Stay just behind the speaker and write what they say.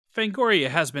Fangoria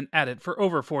has been at it for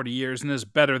over 40 years and is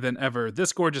better than ever.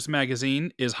 This gorgeous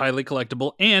magazine is highly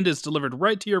collectible and is delivered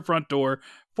right to your front door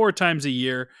 4 times a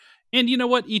year. And you know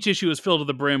what? Each issue is filled to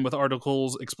the brim with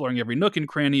articles exploring every nook and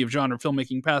cranny of genre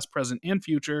filmmaking, past, present, and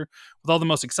future, with all the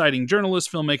most exciting journalists,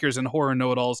 filmmakers, and horror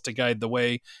know-it-alls to guide the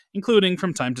way, including,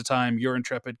 from time to time, your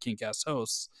intrepid Kinkcast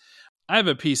hosts. I have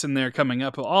a piece in there coming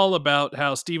up all about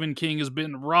how Stephen King has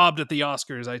been robbed at the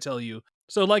Oscars, I tell you.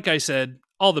 So like I said,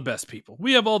 all the best people.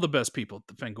 We have all the best people at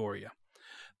the Fangoria.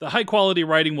 The high-quality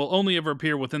writing will only ever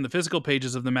appear within the physical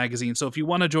pages of the magazine, so if you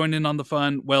want to join in on the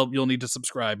fun, well, you'll need to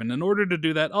subscribe. And in order to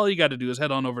do that, all you got to do is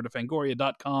head on over to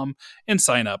fangoria.com and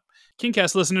sign up.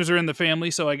 Kingcast listeners are in the family,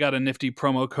 so I got a nifty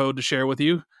promo code to share with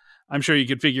you. I'm sure you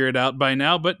could figure it out by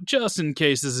now, but just in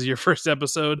case this is your first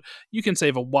episode, you can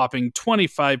save a whopping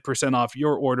 25% off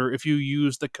your order if you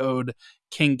use the code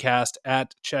KINGCAST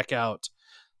at checkout.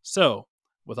 So,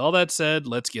 with all that said,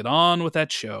 let's get on with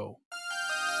that show.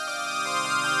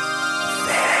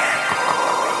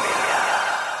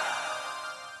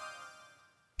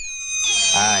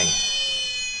 Hi.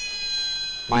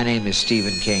 My name is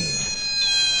Stephen King.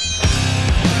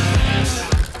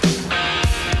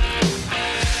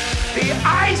 The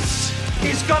ice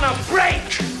is gonna break!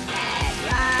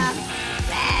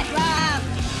 Bad Rob!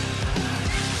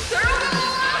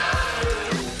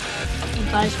 You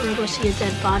guys wanna go see a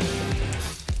dead body?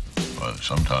 Well,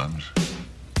 sometimes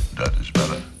that is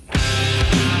better.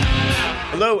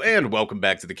 Hello and welcome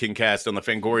back to the Kingcast on the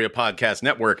Fangoria Podcast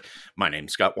Network. My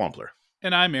name's Scott Wampler.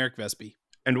 And I'm Eric Vespi.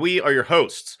 And we are your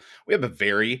hosts. We have a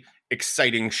very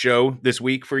exciting show this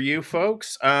week for you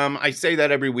folks. I say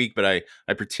that every week, but I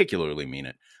particularly mean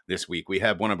it this week. We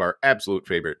have one of our absolute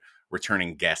favorite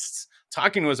returning guests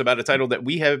talking to us about a title that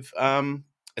we have,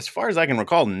 as far as I can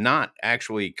recall, not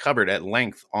actually covered at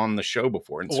length on the show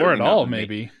before. And or at all,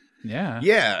 maybe. Yeah.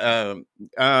 Yeah.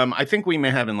 I think we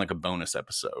may have in like a bonus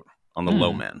episode on the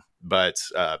low men, but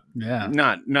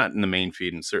not in the main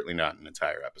feed and certainly not an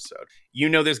entire episode. You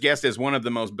know this guest as one of the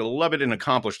most beloved and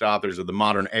accomplished authors of the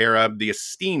modern era, the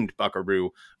esteemed buckaroo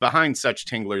behind such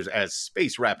tinglers as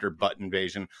Space Raptor Butt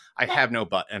Invasion, I Have No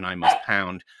Butt and I Must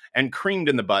Pound, and Creamed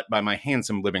in the Butt by My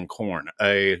Handsome Living Corn,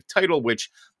 a title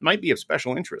which might be of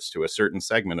special interest to a certain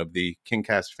segment of the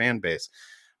Kingcast fan base,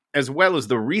 as well as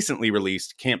the recently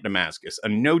released Camp Damascus, a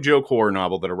no-joke horror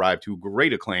novel that arrived to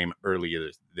great acclaim earlier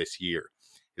this year.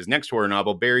 His next horror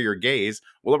novel, Bury Your Gaze,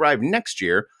 will arrive next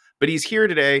year, but he's here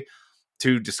today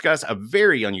to discuss a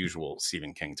very unusual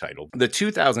Stephen King title, the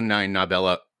 2009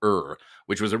 novella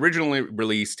which was originally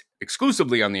released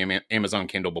exclusively on the Amazon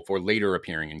Kindle before later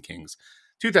appearing in King's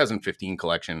 2015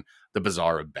 collection, The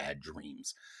Bazaar of Bad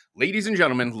Dreams. Ladies and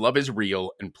gentlemen, love is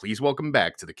real, and please welcome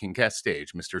back to the Kingcast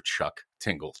stage, Mr. Chuck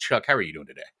Tingle. Chuck, how are you doing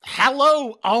today?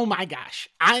 Hello! Oh my gosh,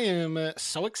 I am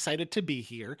so excited to be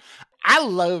here. I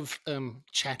love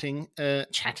chatting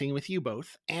with you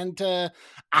both, and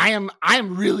I am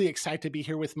really excited to be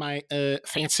here with my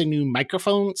fancy new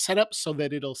microphone setup so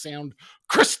that it'll sound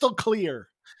crystal clear.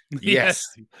 Yes.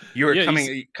 You are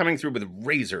coming through with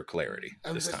razor clarity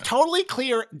this time. Totally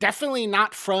clear. Definitely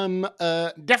not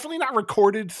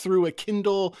recorded through a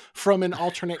Kindle from an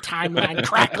alternate timeline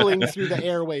crackling through the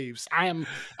airwaves.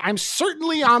 I'm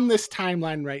certainly on this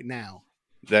timeline right now.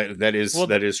 That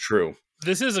is true.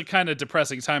 This is a kind of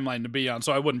depressing timeline to be on,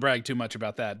 so I wouldn't brag too much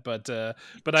about that. But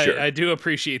sure. I do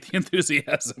appreciate the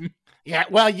enthusiasm. Yeah,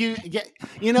 well, you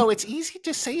know, it's easy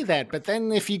to say that, but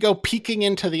then if you go peeking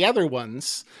into the other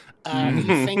ones, you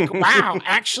think, wow,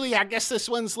 actually, I guess this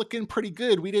one's looking pretty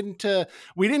good. We didn't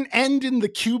end in the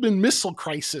Cuban Missile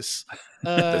Crisis.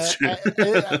 I'm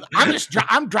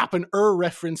dropping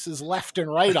references left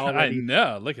and right already. I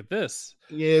know. Look at this.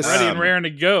 Yes, ready and raring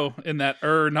to go in that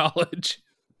knowledge.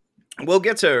 We'll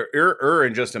get to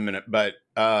in just a minute, but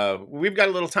we've got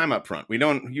a little time up front.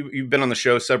 You've been on the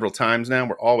show several times now.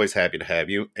 We're always happy to have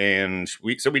you, and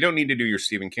we don't need to do your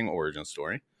Stephen King origin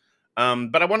story.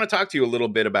 But I want to talk to you a little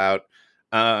bit about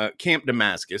Camp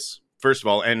Damascus, first of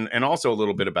all, and also a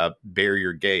little bit about Bury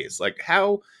Your Gaze. Like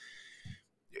how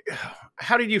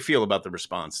did you feel about the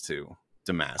response to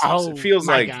Damascus? Oh, it feels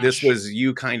like gosh. This was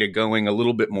you kind of going a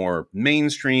little bit more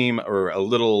mainstream or a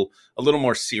little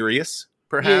more serious,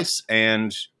 perhaps. Yes.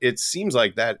 And it seems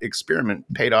like that experiment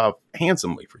paid off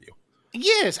handsomely for you.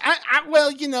 Yes.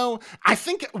 I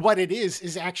think what it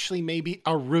is actually maybe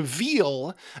a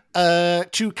reveal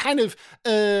to kind of,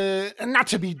 not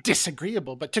to be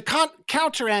disagreeable, but to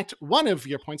counteract one of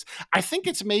your points. I think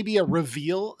it's maybe a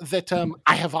reveal that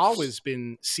I have always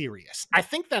been serious. I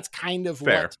think that's kind of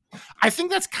fair.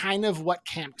 what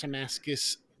Camp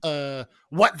Damascus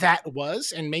what that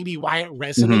was and maybe why it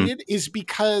resonated is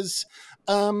because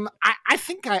I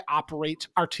think I operate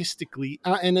artistically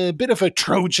in a bit of a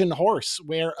Trojan horse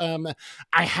where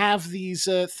I have these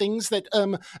things that,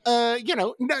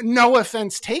 no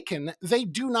offense taken, they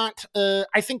do not,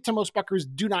 I think to most buckers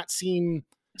do not seem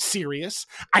serious.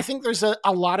 I think there's a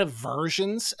lot of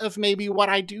versions of maybe what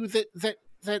I do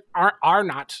that are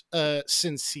not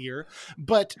sincere,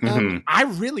 but I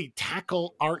really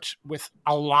tackle art with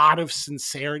a lot of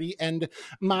sincerity, and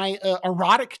my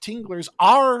erotic tinglers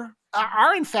are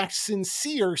in fact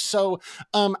sincere. So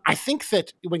I think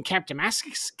that when Captain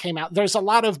Damascus came out, there's a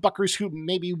lot of buckers who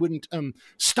maybe wouldn't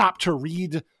stop to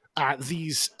read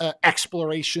these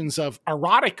explorations of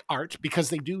erotic art because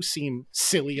they do seem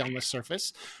silly on the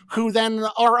surface, who then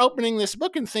are opening this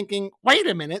book and thinking, wait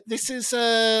a minute, this is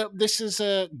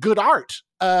good art.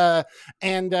 So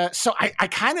I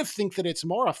kind of think that it's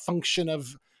more a function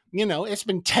of, it's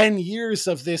been 10 years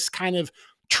of this kind of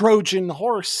Trojan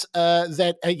horse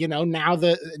that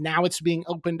now it's being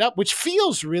opened up, which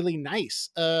feels really nice.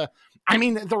 I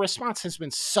mean, the response has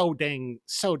been so dang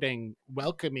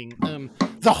welcoming.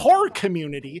 The horror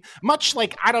community, much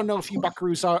like, I don't know if you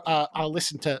buckaroos are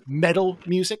listen to metal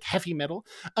music, heavy metal.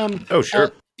 Oh,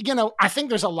 sure. I think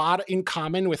there's a lot in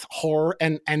common with horror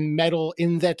and metal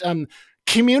in that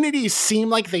communities seem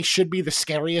like they should be the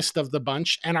scariest of the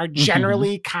bunch and are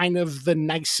generally kind of the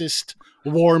nicest,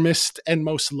 warmest, and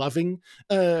most loving.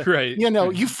 Right.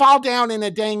 You fall down in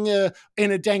a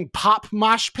dang pop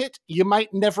mosh pit, you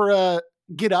might never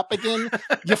get up again.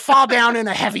 You fall down in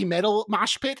a heavy metal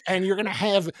mosh pit, and you're gonna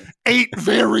have 8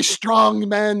 very strong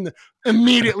men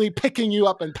immediately picking you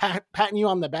up and patting you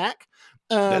on the back.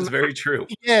 That's very true.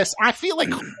 Yes, I feel like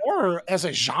horror as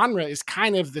a genre is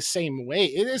kind of the same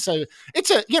way. There's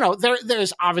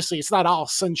obviously, it's not all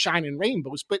sunshine and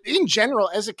rainbows, but in general,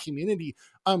 as a community,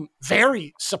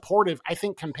 very supportive, I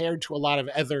think, compared to a lot of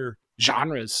other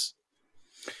genres.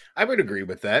 I would agree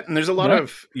with that. And there's a lot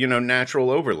of, natural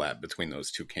overlap between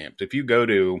those two camps. If you go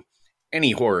to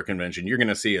any horror convention, you're going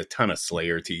to see a ton of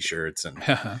Slayer t-shirts and,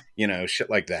 shit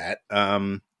like that.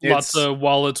 Lots of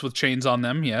wallets with chains on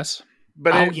them. Yes.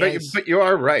 But you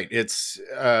are right. It's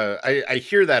I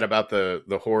hear that about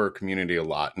the horror community a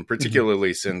lot, and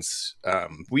particularly since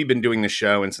we've been doing the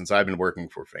show and since I've been working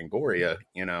for Fangoria,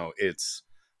 it's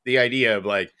the idea of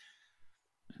like,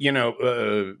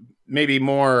 maybe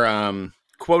more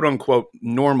quote unquote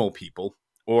normal people,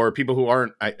 or people who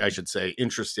aren't, I should say,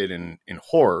 interested in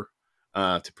horror,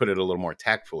 to put it a little more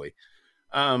tactfully.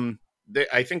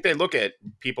 I think they look at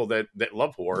people that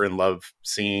love horror and love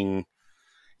seeing,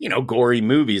 gory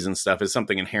movies and stuff as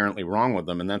something inherently wrong with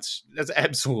them. And that's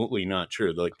absolutely not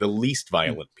true. Like the least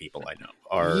violent people I know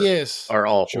are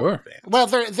all horror fans. Well,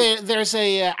 there's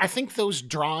I think those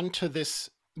drawn to this,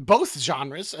 both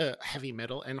genres, heavy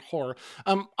metal and horror,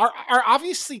 are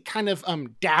obviously kind of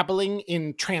dabbling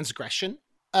in transgression.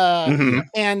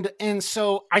 And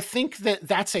so I think that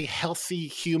that's a healthy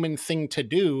human thing to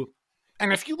do.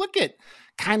 And if you look at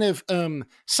kind of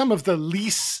some of the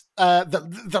least,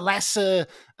 the less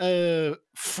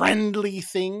friendly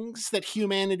things that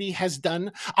humanity has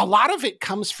done, a lot of it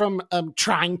comes from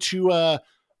trying to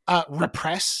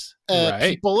repress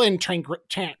people and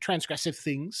transgressive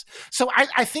things. So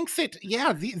I think that,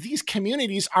 these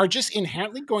communities are just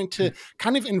inherently going to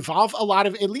kind of involve a lot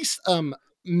of at least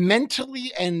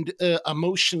mentally and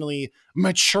emotionally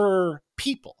mature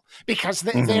people, because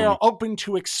they're open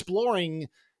to exploring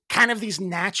kind of these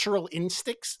natural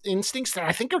instincts that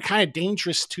I think are kind of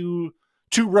dangerous to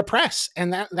repress.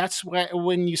 And that's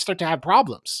when you start to have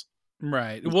problems.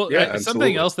 Right. Well,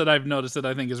 something else that I've noticed that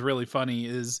I think is really funny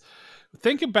is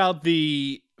think about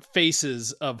the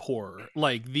faces of horror,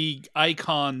 like the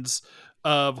icons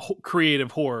of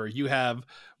creative horror. You have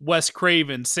Wes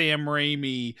Craven, Sam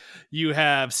Raimi, you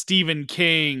have Stephen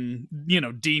King,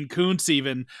 Dean Koontz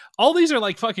even. All these are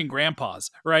like fucking grandpas,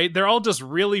 right? They're all just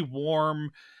really warm,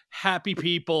 happy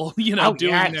people,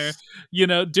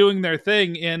 doing their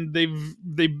thing. And they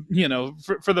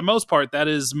for the most part, that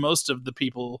is most of the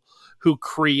people who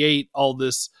create all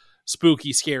this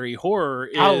spooky, scary horror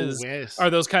are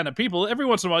those kind of people. Every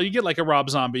once in a while you get like a Rob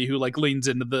Zombie who like leans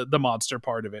into the monster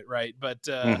part of it, right? But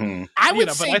I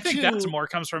think that's more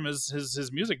comes from his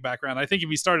music background. I think if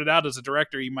he started out as a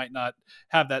director, he might not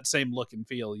have that same look and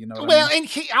feel, and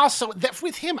he also, that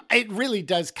with him, it really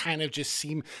does kind of just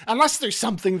seem, unless there's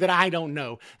something that I don't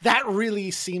know, that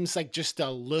really seems like just a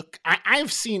look.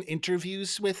 I've seen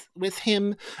interviews with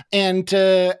him, and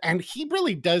he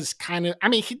really does kind of, I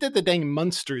mean, he did the dang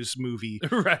Munsters Bros movie,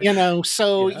 Right.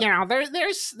 So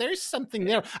there's something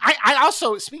there. I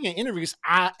also, speaking of interviews,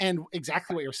 and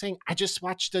exactly what you're saying, I just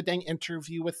watched a dang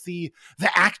interview with the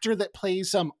actor that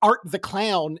plays Art the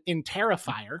Clown in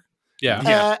Terrifier.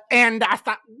 Yeah. And I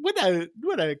thought, what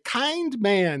a kind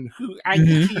man who I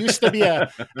think he used to be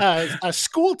a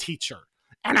school teacher.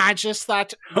 And I just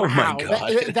thought, wow, oh my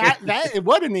God. that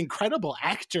what an incredible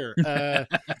actor.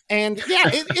 And yeah,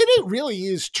 it really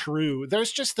is true.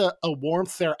 There's just a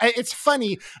warmth there. It's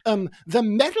funny. The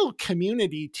metal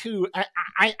community too.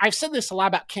 I've said this a lot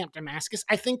about Camp Damascus.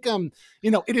 I think,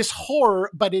 it is horror,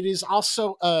 but it is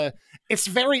also, it's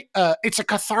a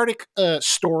cathartic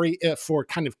story for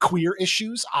kind of queer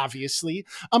issues, obviously,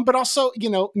 but also,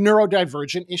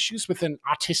 neurodivergent issues with an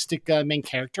autistic main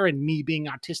character, and me being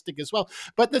autistic as well.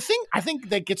 But the thing I think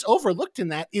that gets overlooked in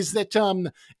that is that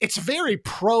it's very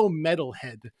pro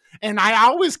metalhead, and I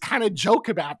always kind of joke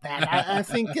about that. I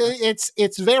think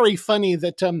it's very funny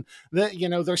that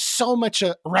there's so much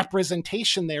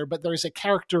representation there, but there's a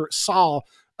character, Saul,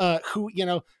 who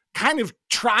kind of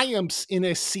triumphs in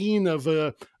a scene of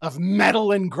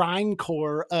metal and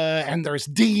grindcore, and there's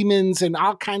demons and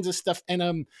all kinds of stuff.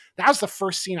 And that was the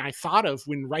first scene I thought of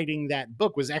when writing that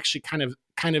book, was actually kind of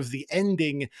the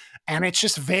ending. And it's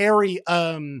just very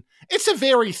it's a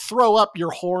very throw up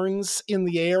your horns in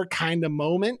the air kind of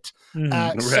moment.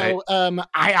 Right. So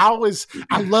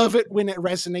I love it when it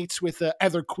resonates with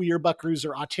other queer buckaroos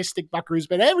or autistic buckaroos,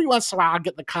 but every once in a while I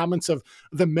get the comments of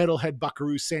the metalhead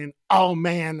buckaroo saying, oh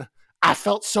man, I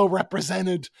felt so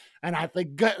represented. And I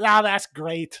think, that's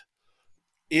great.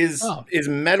 Is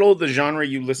metal the genre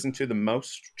you listen to the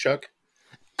most, Chuck?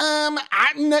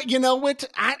 You know what?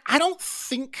 I don't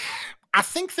think. I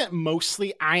think that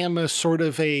mostly I am a sort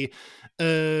of a,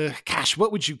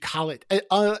 what would you call it?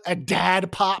 A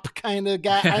dad pop kind of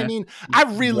guy. I mean, I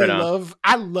really love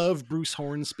Bruce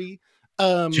Hornsby.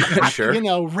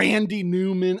 Sure. Randy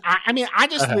Newman. I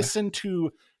just listen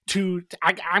to.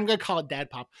 I'm gonna call it dad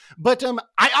pop, but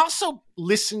I also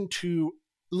listen to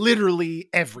literally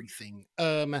everything.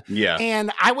 And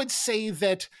I would say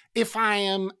that if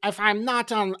I'm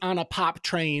not on a pop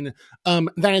train, then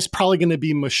it's probably going to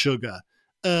be Meshuggah.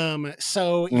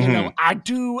 I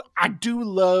do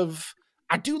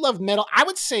love metal. I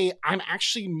would say I'm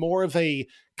actually more of a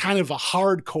kind of a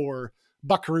hardcore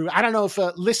buckaroo. I don't know if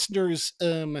listeners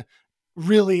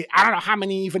really, I don't know how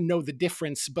many even know the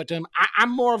difference, but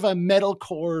I'm more of a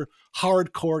metalcore,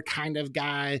 hardcore kind of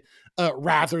guy,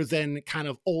 rather than kind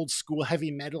of old school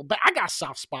heavy metal. But I got a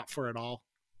soft spot for it all.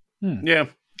 Yeah,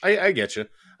 I get you.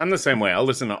 I'm the same way. I'll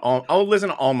listen to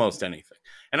almost anything.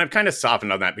 And I've kind of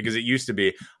softened on that, because it used to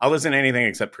be I'll listen to anything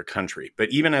except for country.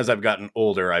 But even as I've gotten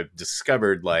older, I've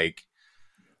discovered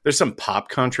there's some pop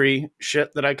country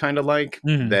shit that I kind of like.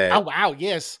 That, oh wow,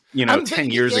 yes. 10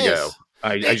 years ago,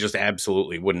 I just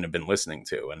absolutely wouldn't have been listening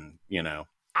to. And,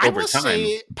 I over will time,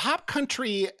 say pop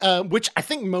country, which I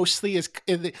think mostly is,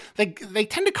 they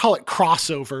tend to call it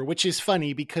crossover, which is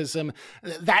funny because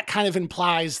that kind of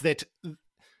implies that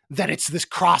it's this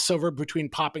crossover between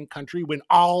pop and country, when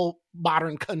all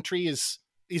modern country is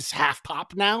half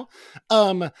pop now.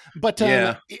 That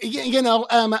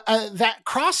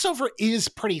crossover is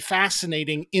pretty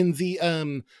fascinating in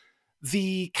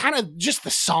the kind of just the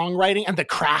songwriting and the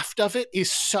craft of it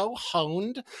is so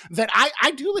honed that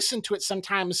I do listen to it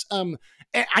sometimes.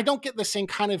 I don't get the same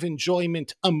kind of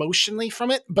enjoyment emotionally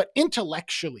from it, but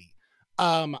intellectually,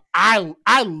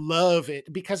 I love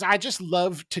it, because I just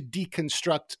love to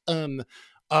deconstruct the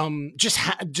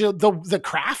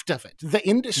craft of it. The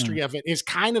industry of it is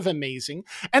kind of amazing.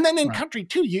 And then in country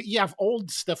too, you have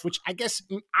old stuff, which I guess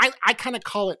I kind of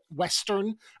call it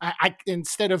Western. I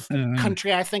instead of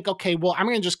country, I think, okay, well, I'm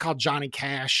going to just call Johnny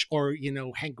Cash or,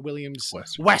 Hank Williams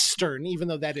Western, even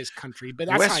though that is country, but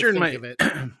that's Western, how I think of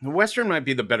it. Western might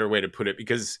be the better way to put it,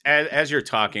 because as you're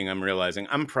talking, I'm realizing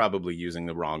I'm probably using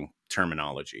the wrong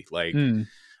terminology.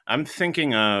 I'm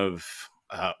thinking of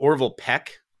Orville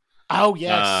Peck. Oh,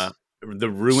 yes. The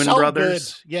Ruin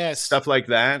Brothers. Good. Yes. Stuff like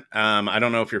that. I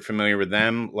don't know if you're familiar with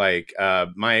them.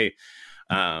 My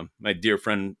dear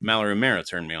friend Mallory O'Mara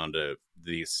turned me on to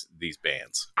these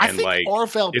bands. I think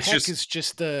Orville Peck is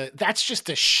that's just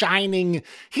a shining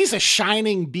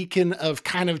beacon of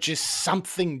kind of just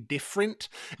something different.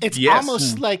 It's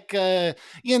almost like,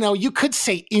 you could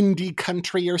say indie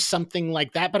country or something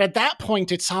like that, but at that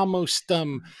point it's almost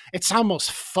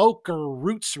folk or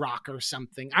roots rock or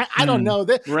something. I don't know.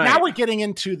 Now we're getting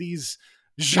into these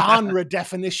genre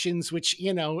definitions, which,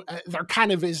 there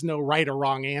kind of is no right or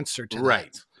wrong answer to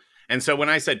that. And so when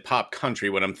I said pop country,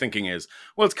 what I'm thinking is,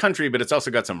 well, it's country, but it's also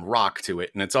got some rock to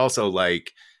it. And it's also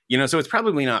So it's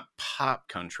probably not pop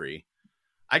country.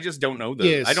 I just don't know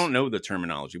I don't know the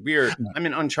terminology. I'm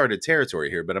in uncharted territory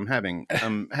here, but I'm having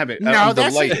no,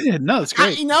 that's it's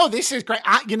great. This is great.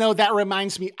 That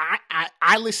reminds me.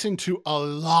 I listen to a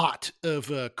lot of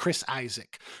Chris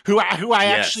Isaak, who I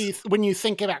actually, when you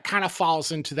think about, kind of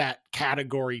falls into that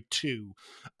category too.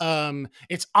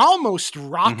 It's almost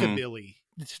rockabilly,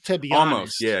 to be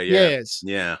honest.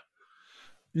 Yeah.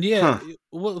 Yeah. Huh.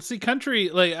 Well, see, country,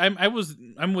 like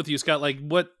I'm with you, Scott. Like,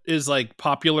 what is like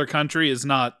popular country is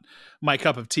not my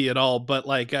cup of tea at all. But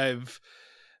like I've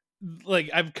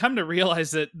come to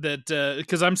realize that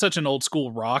because I'm such an old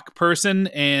school rock person,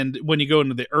 and when you go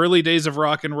into the early days of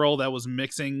rock and roll, that was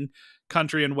mixing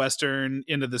country and western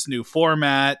into this new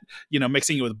format,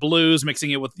 mixing it with blues, mixing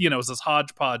it with, it was this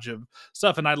hodgepodge of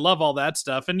stuff. And I love all that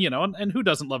stuff. And, and who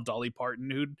doesn't love Dolly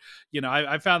Parton?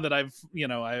 I found that I've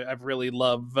really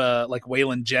loved like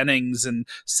Waylon Jennings and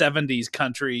 70s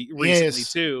country recently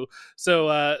too. So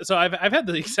I've had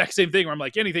the exact same thing where I'm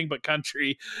like anything but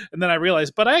country. And then I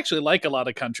realized, but I actually like a lot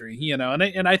of country,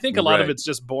 and I think a lot of it's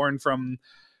just born from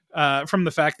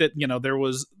the fact that there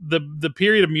was the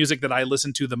period of music that I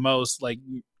listened to the most, like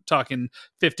talking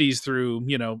 50s through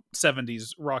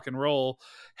 70s rock and roll,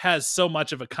 has so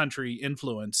much of a country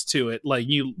influence to it. Like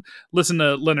you listen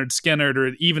to Leonard Skinner or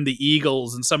even the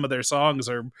Eagles, and some of their songs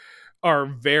are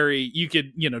very, you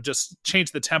could just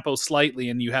change the tempo slightly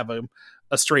and you have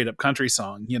a straight up country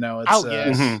song. It's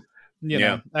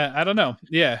I don't know.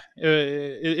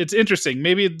 It's interesting.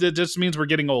 Maybe it just means we're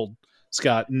getting old,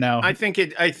 Scott. No, I think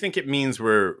it means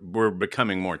we're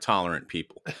becoming more tolerant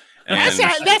people. And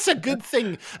that's a good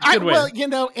thing.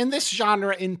 In this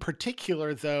genre in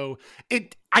particular, though,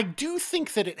 I do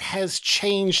think that it has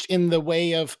changed in the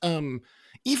way of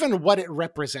even what it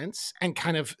represents and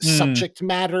kind of subject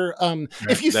matter.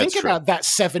 If you think about that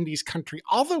 70s country,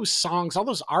 all those songs, all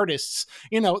those artists,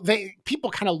 people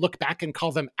kind of look back and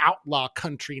call them outlaw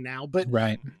country now. But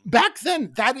back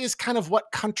then, that is kind of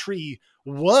what country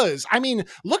was. I mean,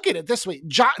 look at it this way.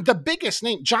 The biggest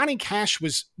name, Johnny Cash,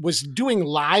 was doing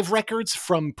live records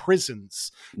from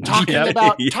prisons, talking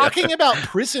about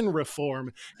prison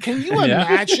reform. Can you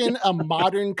imagine a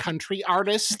modern country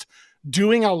artist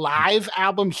doing a live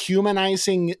album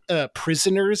humanizing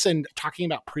prisoners and talking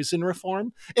about prison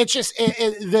reform? It's just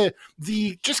even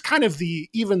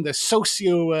the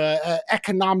socio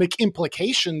economic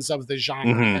implications of the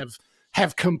genre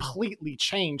have completely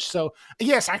changed. So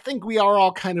yes, I think we are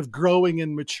all kind of growing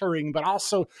and maturing, but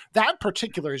also that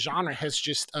particular genre has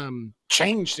just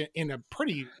changed in a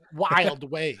pretty wild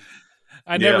way.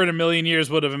 I never in a million years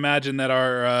would have imagined that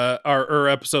our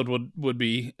episode would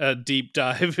be a deep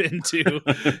dive into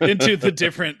the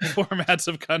different formats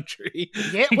of country.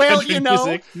 Yeah, well, country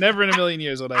music. Never in a million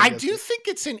years would I do think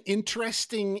it's an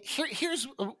interesting. Here's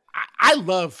I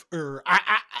love her.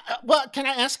 Well, can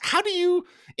I ask, how do you,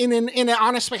 in an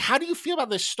honest way, how do you feel about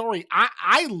this story?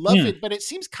 I love it, but it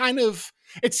seems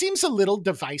a little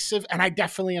divisive, and I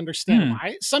definitely understand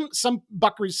why. Some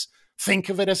buckers think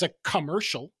of it as a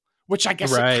commercial, which I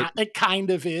guess it kind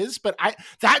of is, but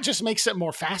that just makes it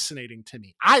more fascinating to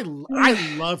me. I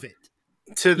love it.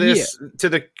 To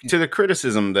the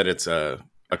criticism that it's a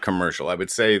commercial, I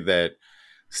would say that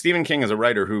Stephen King is a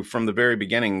writer who, from the very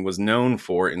beginning, was known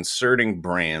for inserting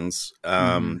brands,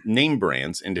 name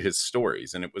brands, into his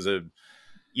stories, and it was a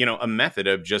method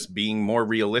of just being more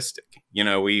realistic.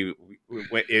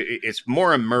 It's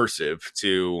more immersive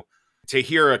to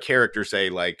hear a character say,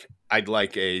 like, I'd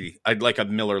like a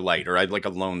Miller Lite, or I'd like a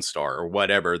Lone Star, or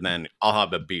whatever, then I'll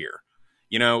have a beer.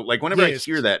 Like whenever I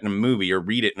hear that in a movie or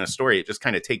read it in a story, it just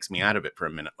kind of takes me out of it for a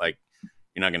minute. Like,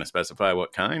 you're not going to specify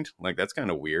what kind? Like, that's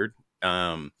kind of weird.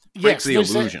 Breaks the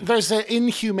illusion. There's an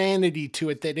inhumanity to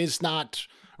it that is not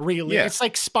really. Yeah. It's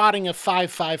like spotting a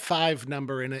 555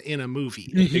 number in a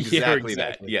movie. Exactly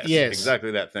that. Yes,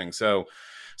 exactly that thing. So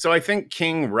I think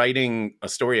King writing a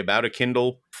story about a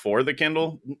Kindle for the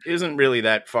Kindle isn't really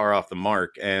that far off the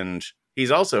mark, and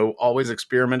he's also always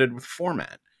experimented with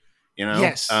format.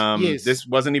 Yes. This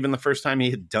wasn't even the first time he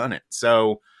had done it.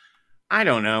 So I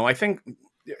don't know. I think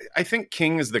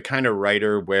King is the kind of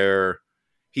writer where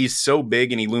he's so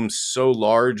big and he looms so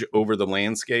large over the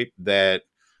landscape that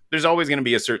there's always going to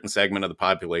be a certain segment of the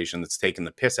population that's taking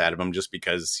the piss out of him just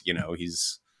because,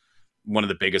 he's one of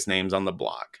the biggest names on the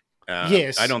block.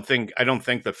 Yes. I don't think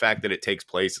the fact that it takes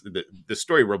place, the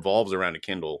story revolves around a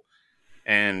Kindle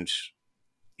and,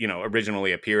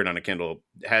 originally appeared on a Kindle,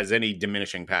 has any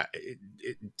diminishing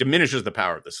it diminishes the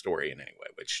power of the story in any way,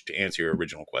 which, to answer your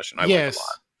original question, I like a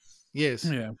lot. Yes.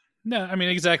 Yeah. No, I mean,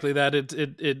 exactly that.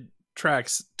 It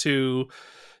tracks to,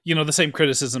 the same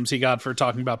criticisms he got for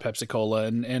talking about Pepsi Cola,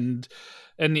 and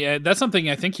yeah, that's something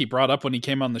I think he brought up when he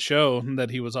came on the show, that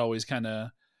he was always kind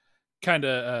of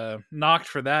knocked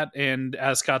for that. And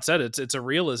as Scott said, it's a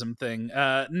realism thing.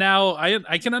 Now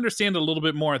I can understand a little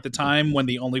bit more at the time when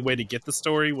the only way to get the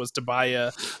story was to buy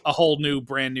a whole new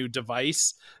brand new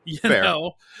device.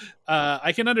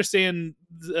 I can understand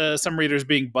some readers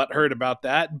being butthurt about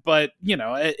that, but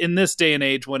in this day and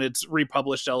age when it's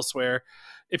republished elsewhere,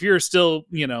 if you're still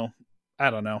I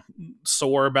don't know,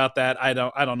 sore about that, I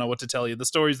don't know what to tell you. The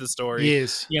story's the story.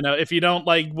 Yes. If you don't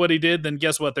like what he did, then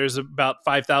guess what? There's about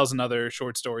 5,000 other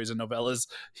short stories and novellas,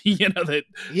 that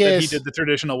he did the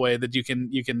traditional way that you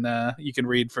can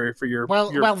read for your.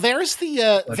 Well, there's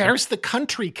the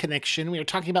country connection. We were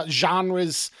talking about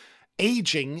genres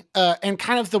aging and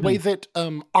kind of the way that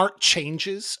art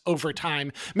changes over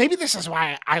time. Maybe this is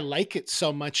why I like it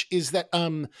so much, is that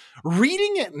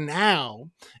reading it now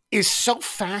is so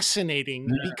fascinating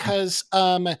because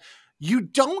you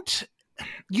don't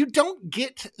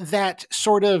get that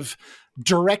sort of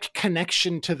direct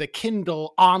connection to the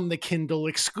Kindle on the Kindle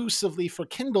exclusively for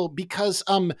Kindle because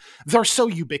they're so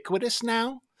ubiquitous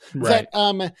now. Right.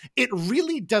 That it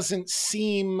really doesn't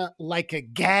seem like a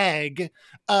gag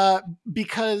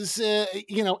because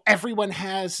everyone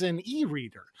has an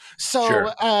e-reader. So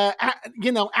sure.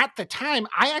 At the time,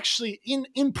 I actually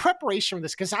in preparation for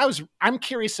this, because I'm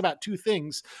curious about two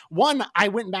things. One, I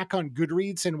went back on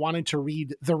Goodreads and wanted to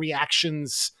read the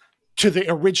reactions to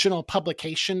the original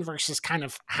publication versus kind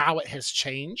of how it has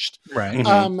changed. Right.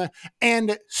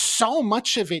 And so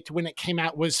much of it when it came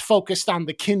out was focused on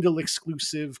the Kindle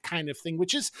exclusive kind of thing,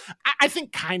 which is, I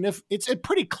think it's a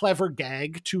pretty clever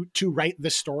gag to write the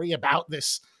story about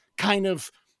this kind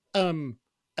of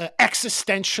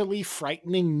existentially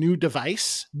frightening new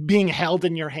device being held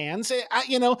in your hands.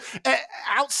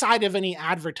 Outside of any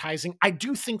advertising, I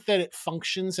do think that it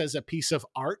functions as a piece of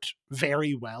art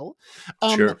very well.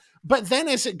 Sure. But then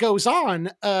as it goes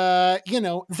on,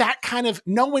 that kind of,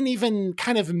 no one even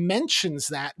kind of mentions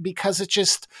that because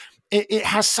it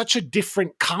has such a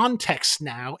different context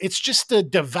now. It's just a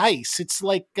device. It's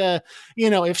like,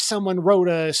 if someone wrote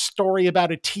a story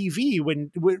about a TV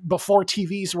before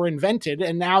TVs were invented,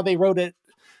 and now they wrote it,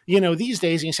 these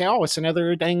days, and you say, oh, it's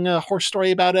another dang horse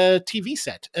story about a TV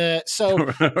set.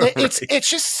 It's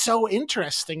just so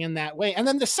interesting in that way. And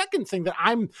then the second thing that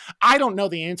I don't know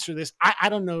the answer to this. I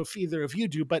don't know if either of you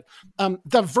do, but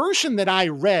the version that I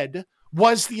read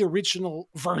was the original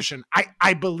version,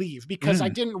 I believe, because I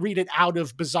didn't read it out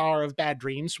of Bazaar of Bad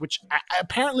Dreams, which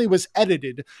apparently was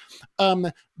edited.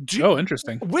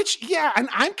 Interesting. And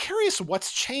I'm curious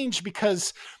what's changed,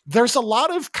 because there's a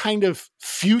lot of kind of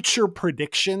future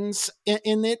predictions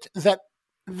in it that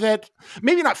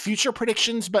maybe not future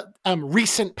predictions, but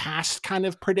recent past kind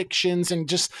of predictions and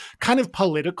just kind of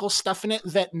political stuff in it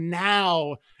that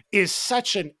now is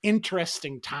such an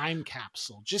interesting time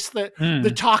capsule. Just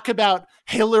the talk about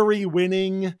Hillary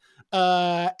winning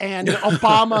and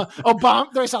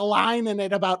Obama. There's a line in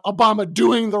it about Obama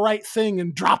doing the right thing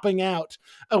and dropping out,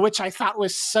 which I thought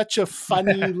was such a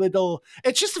funny little.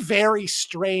 It's just very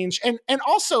strange, and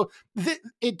also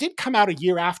it did come out a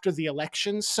year after the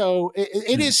election, so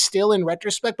it is still in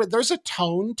retrospect. But there's a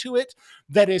tone to it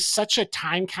that is such a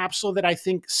time capsule that I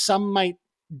think some might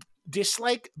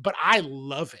dislike, but I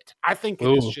love it. I think it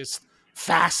is just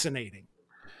fascinating.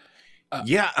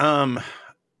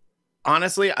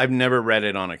 Honestly, I've never read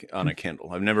it on a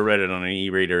Kindle. I've never read it on an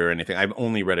e-reader or anything. I've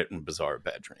only read it in Bazaar of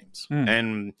Bad Dreams.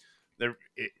 And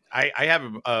I have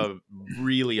a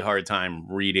really hard time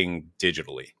reading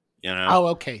digitally, Oh,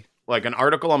 okay. Like an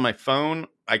article on my phone,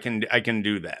 I can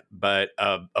do that. But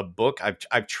a book,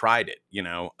 I've tried it,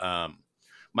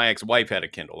 my ex-wife had a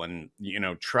Kindle and,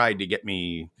 tried to get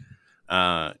me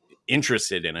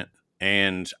interested in it.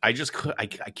 And I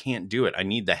can't do it. I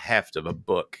need the heft of a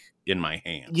book in my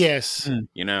hand. Yes. And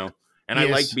yes. I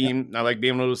like being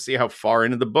able to see how far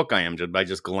into the book I am just by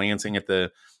glancing at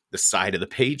the side of the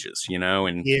pages,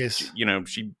 and yes.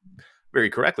 She very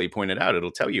correctly pointed out,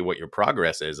 it'll tell you what your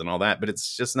progress is and all that, but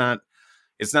it's just not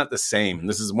the same.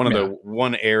 This is one of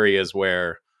the areas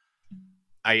where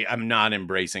I'm not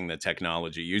embracing the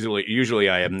technology. Usually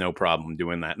I have no problem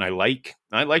doing that. And I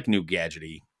like new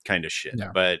gadgety kind of shit,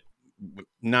 but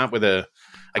not with I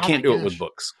can't do it with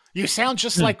books. You sound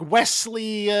just like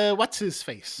Wesley, what's his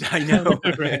face? I know.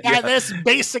 Right? Yeah, that's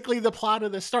basically the plot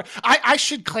of the story. I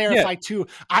should clarify too.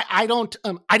 I don't,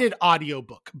 I did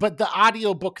audiobook, but the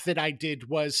audiobook that I did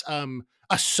was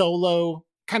a solo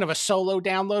kind of a solo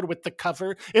download with the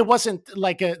cover. It wasn't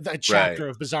like a chapter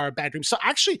of Bizarre Bad Dreams. So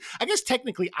actually, I guess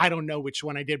technically I don't know which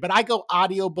one I did, but I go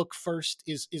audiobook first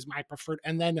is my preferred.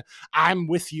 And then I'm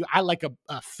with you. I like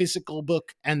a physical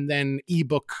book and then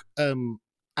ebook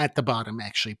at the bottom,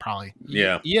 actually, probably.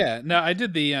 Yeah. Yeah. No, I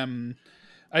did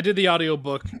the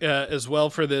audiobook as well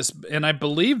for this, and I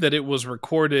believe that it was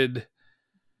recorded.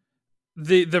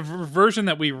 The version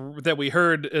that we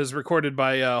heard is recorded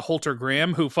by Holter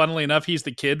Graham, who, funnily enough, he's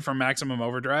the kid from Maximum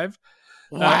Overdrive.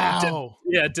 Wow.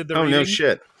 Did the reading. No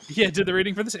shit. Yeah, did the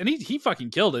reading for this, and he fucking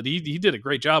killed it. He did a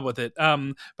great job with it.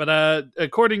 But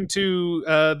according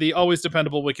to the always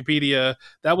dependable Wikipedia,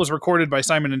 that was recorded by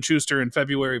Simon and Schuster in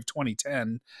February of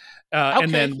 2010,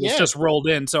 and then was just rolled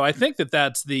in. So I think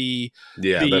that's the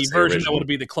version that would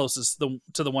be the closest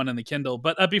to the one in the Kindle.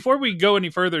 But before we go any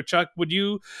further, Chuck,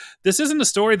 this isn't a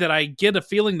story that I get a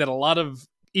feeling that a lot of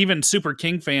even Super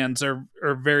King fans are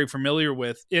very familiar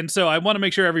with. And so I want to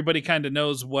make sure everybody kind of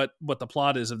knows what the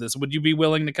plot is of this. Would you be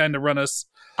willing to kind of run us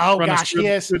through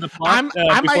the plot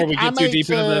before we get too deep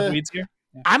into the weeds here?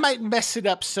 Yeah. I might mess it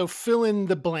up, so fill in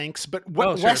the blanks. But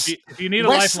if you need a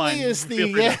lifeline, feel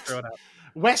free to throw it out.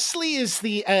 Wesley is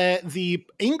the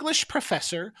English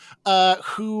professor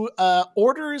who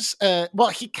orders.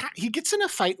 He gets in a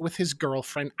fight with his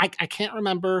girlfriend. I can't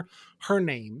remember her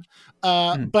name,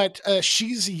 but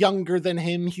she's younger than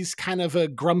him. He's kind of a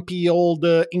grumpy old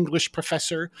English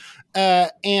professor,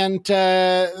 and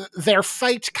their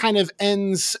fight kind of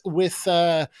ends with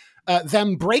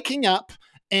them breaking up.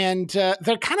 And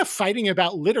they're kind of fighting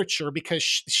about literature because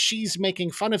she's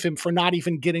making fun of him for not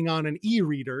even getting on an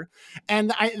e-reader.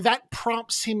 And that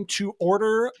prompts him to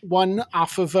order one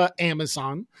off of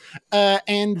Amazon.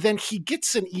 And then he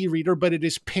gets an e-reader, but it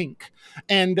is pink.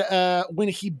 And when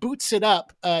he boots it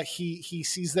up, he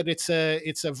sees that it's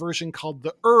a version called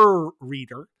the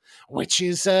reader, which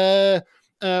is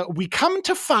we come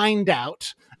to find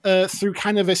out through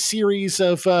kind of a series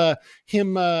of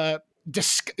him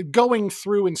going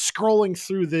through and scrolling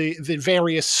through the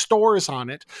various stores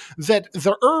on it, that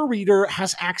the reader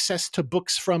has access to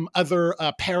books from other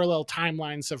parallel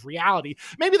timelines of reality.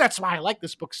 Maybe that's why I like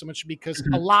this book so much, because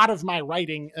a lot of my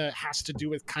writing has to do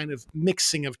with kind of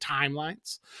mixing of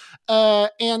timelines.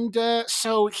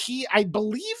 So I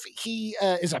believe he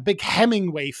is a big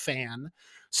Hemingway fan.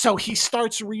 So he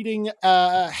starts reading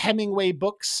Hemingway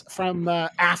books from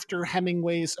after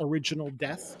Hemingway's original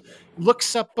death,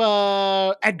 looks up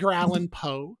Edgar Allan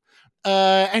Poe,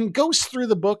 and goes through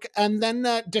the book, and then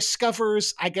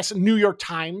discovers, I guess, New York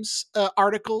Times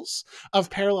articles of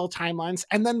parallel timelines,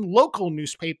 and then local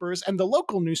newspapers. And the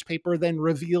local newspaper then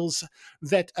reveals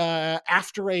that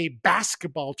after a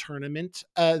basketball tournament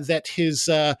that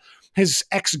his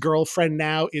ex-girlfriend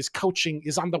now is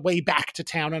on the way back to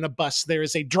town on a bus. There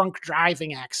is a drunk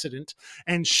driving accident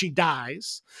and she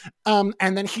dies. And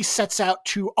then he sets out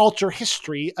to alter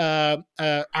history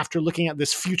after looking at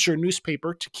this future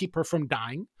newspaper to keep her from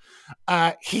dying.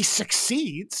 He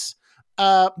succeeds,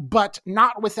 but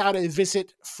not without a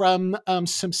visit from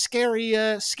some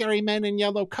scary men in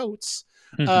yellow coats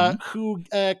who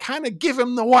kind of give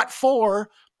him the what for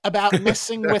about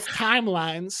messing with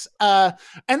timelines.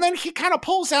 And then he kind of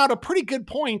pulls out a pretty good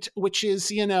point, which is,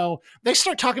 they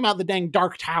start talking about the dang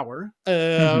Dark Tower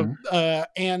and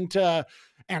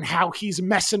how he's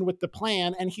messing with the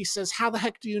plan. And he says, how the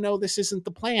heck do you know this isn't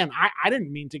the plan? I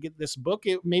didn't mean to get this book.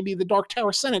 Maybe the Dark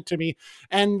Tower sent it to me.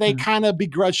 And they kind of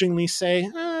begrudgingly say,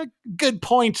 good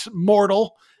point,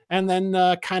 mortal. And then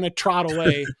kind of trot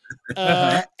away.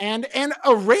 And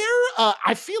a rare,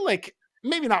 I feel like,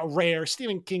 maybe not rare.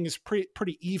 Stephen King is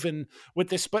pretty even with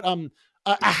this, but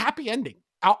a happy ending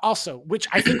also, which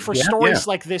I think for stories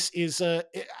like this is, I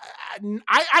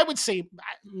would say,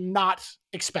 not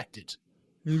expected.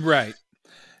 Right.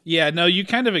 Yeah. No, you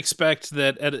kind of expect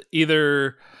that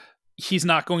either he's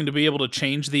not going to be able to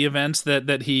change the events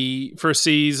that he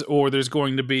foresees, or there's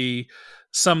going to be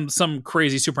some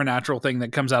crazy supernatural thing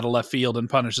that comes out of left field and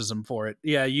punishes him for it.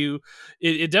 Yeah,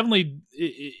 it definitely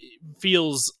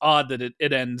feels odd that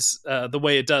it ends the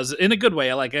way it does, in a good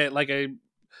way.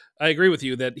 I agree with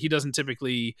you that he doesn't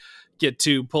typically get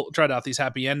to try out these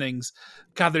happy endings.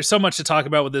 God, there's so much to talk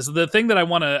about with this. The thing that I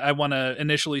want to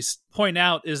initially point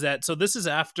out is that, so this is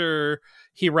after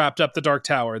he wrapped up the Dark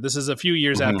Tower. This is a few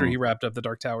years after he wrapped up the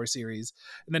Dark Tower series.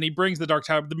 And then he brings the Dark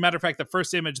Tower. The matter of fact, the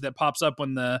first image that pops up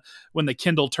when the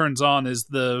Kindle turns on is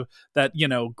that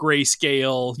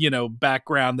grayscale,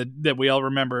 background that we all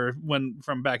remember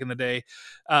from back in the day.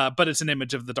 But it's an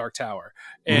image of the Dark Tower.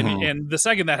 And the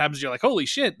second that happens, you're like, holy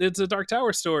shit, it's a Dark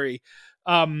Tower story.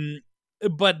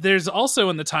 But there's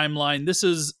also in the timeline, this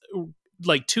is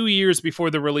like 2 years before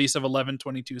the release of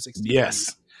 11/22/63.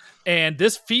 Yes. And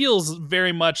this feels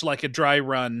very much like a dry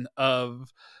run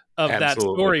of that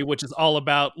story, which is all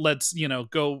about, let's,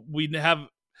 go, we have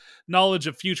knowledge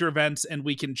of future events and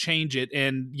we can change it.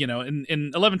 And,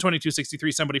 in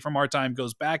 11/22/63, somebody from our time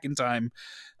goes back in time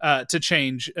to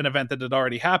change an event that had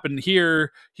already happened.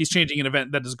 Here, he's changing an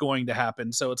event that is going to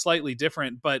happen. So it's slightly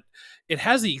different, but it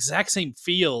has the exact same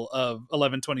feel of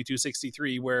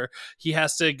 11/22/63, where he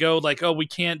has to go like, oh, we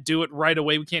can't do it right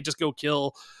away. We can't just go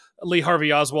kill Lee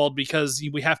Harvey Oswald because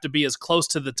we have to be as close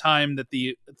to the time that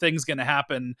the thing's going to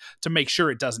happen to make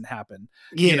sure it doesn't happen.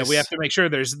 Yes. We have to make sure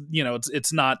there's,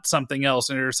 it's not something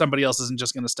else, or somebody else isn't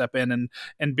just going to step in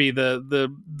and be the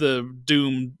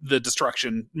doom, the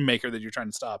destruction maker that you're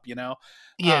trying to stop,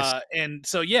 Yes. And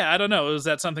so, I don't know. Is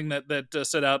that something that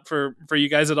stood out for you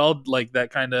guys at all? Like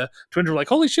that kind of twinge of like,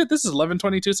 holy shit, this is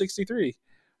 11/22/63.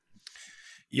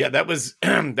 Yeah, that was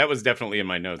definitely in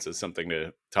my notes as something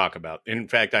to talk about. In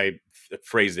fact, I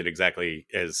phrased it exactly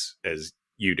as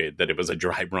you did, that it was a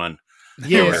dry run.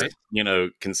 Yes.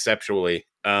 Conceptually.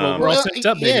 Well, we're all synced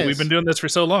up, baby. Yes. We've been doing this for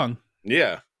so long.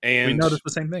 Yeah. And we notice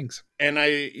the same things. And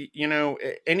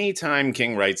anytime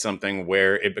King writes something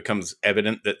where it becomes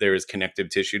evident that there is connective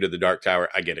tissue to the Dark Tower,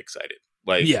 I get excited.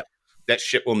 Like, that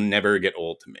shit will never get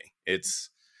old to me.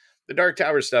 The Dark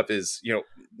Tower stuff is,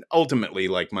 ultimately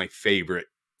like my favorite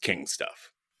King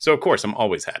stuff. So of course I'm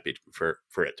always happy for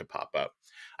it to pop up.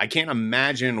 I can't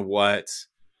imagine what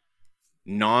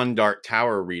non-Dark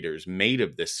Tower readers made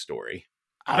of this story.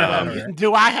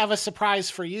 Do I have a surprise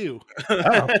for you?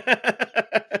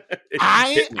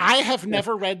 I have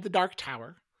never read the Dark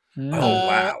Tower. Oh,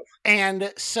 wow.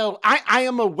 And so I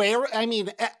am aware,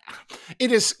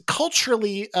 it is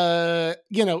culturally,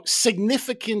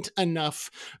 significant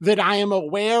enough that I am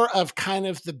aware of kind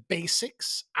of the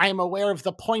basics. I am aware of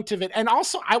the point of it. And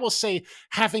also, I will say,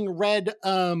 having read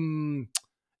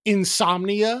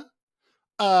Insomnia,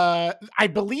 I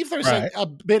believe there's a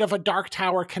bit of a Dark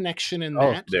Tower connection in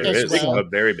that. There is a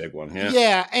very big one. Yeah.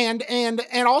 Yeah.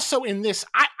 And also in this,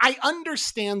 I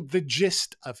understand the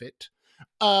gist of it.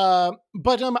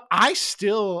 But I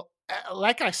still,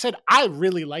 like I said, I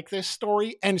really like this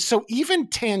story. And so even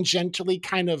tangentially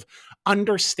kind of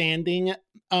understanding,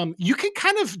 you can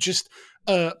kind of just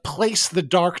place the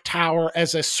Dark Tower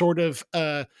as a sort of,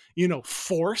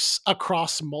 force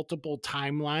across multiple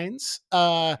timelines,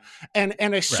 and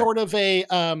a sort of a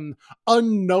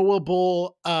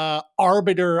unknowable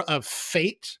arbiter of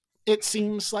fate, it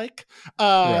seems like.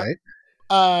 And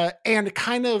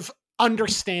kind of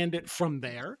understand it from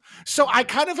there. So I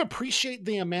kind of appreciate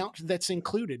the amount that's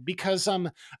included, because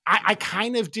I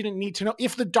kind of didn't need to know.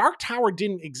 If the Dark Tower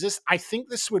didn't exist, I think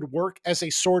this would work as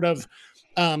a sort of,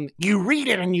 you read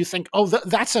it and you think, oh,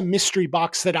 that's a mystery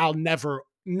box that I'll never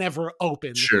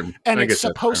open. Sure. And it's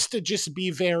supposed to just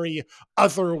be very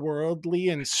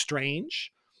otherworldly and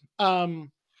strange.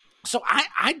 So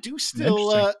I do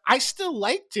still I still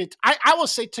liked it. I will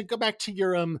say, to go back to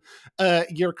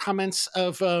your comments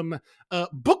of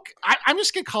book, I'm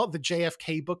just gonna call it the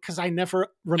JFK book, because I never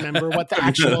remember what the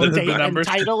actual date and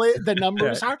title the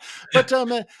numbers are. But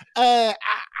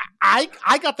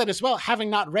I got that as well.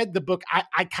 Having not read the book,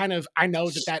 I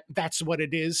know that's what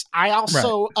it is. I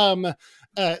also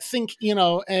think,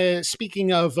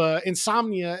 speaking of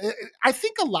Insomnia, I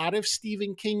think a lot of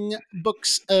Stephen King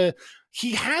books,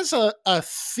 he has a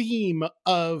theme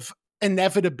of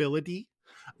inevitability.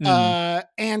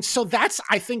 And so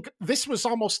I think this was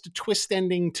almost a twist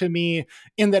ending to me,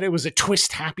 in that it was a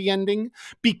twist happy ending,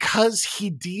 because he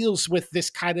deals with this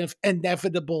kind of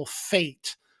inevitable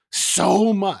fate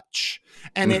so much.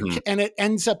 And it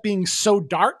ends up being so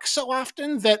dark so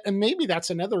often that, and maybe that's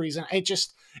another reason,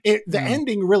 the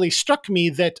ending really struck me,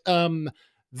 that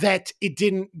it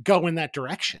didn't go in that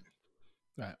direction.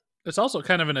 Right. It's also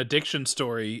kind of an addiction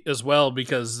story as well,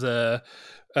 because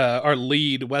our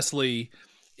lead, Wesley,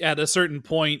 at a certain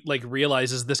point, like,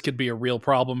 realizes this could be a real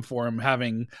problem for him,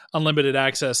 having unlimited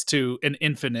access to an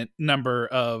infinite number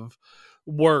of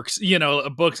works,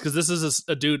 books, because this is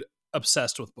a dude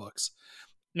obsessed with books.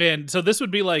 And so this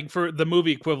would be like, for the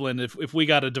movie equivalent, if we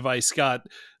got a device, Scott,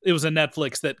 it was a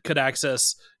Netflix that could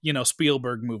access,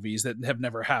 Spielberg movies that have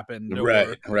never happened.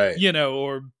 Or,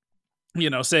 or,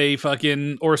 say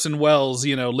fucking Orson Welles,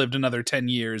 lived another 10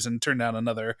 years and turned out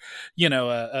another,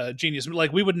 genius.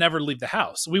 Like, we would never leave the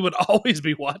house. We would always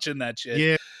be watching that shit.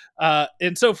 Yeah.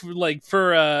 And so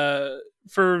for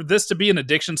this to be an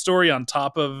addiction story on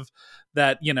top of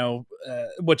that,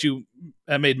 what you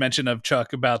made mention of,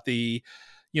 Chuck, about the,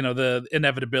 the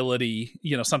inevitability,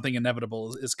 something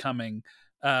inevitable is coming.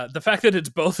 The fact that it's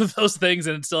both of those things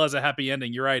and it still has a happy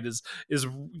ending, you're right, is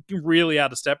really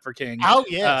out of step for King. Oh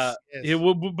yes,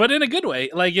 but in a good way,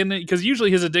 like because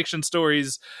usually his addiction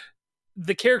stories,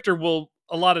 the character will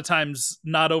a lot of times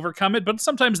not overcome it, but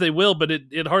sometimes they will. But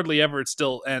it hardly ever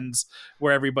still ends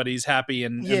where everybody's happy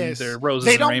and their roses.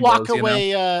 They don't and rainbows, walk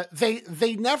away.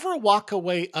 They never walk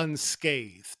away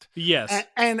unscathed. Yes,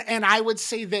 and I would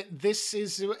say that this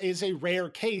is a rare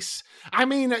case. I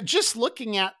mean, just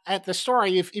looking at the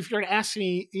story, if you're to ask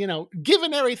me,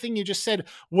 given everything you just said,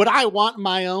 would I want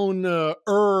my own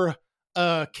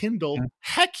Kindle?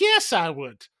 Heck yes, I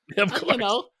would. Of course.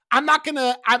 I'm not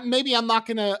gonna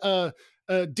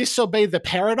disobey the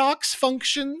paradox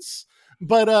functions,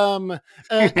 but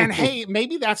and hey,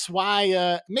 maybe that's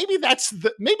why maybe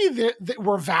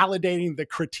we're validating the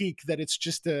critique that it's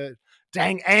just a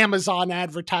dang Amazon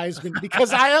advertisement,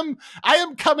 because I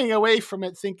am coming away from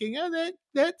it thinking,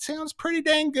 that sounds pretty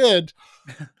dang good.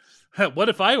 What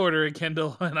if I order a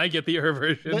Kindle and I get the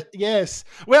version? Yes.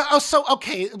 Well, so,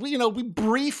 okay. We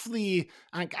briefly,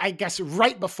 I guess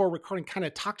right before recording, kind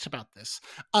of talked about this.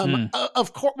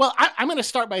 Of course. Well, I'm going to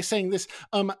start by saying this.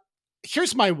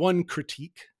 Here's my one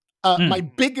critique, my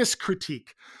biggest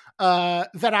critique.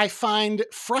 That I find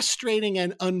frustrating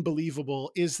and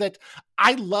unbelievable is that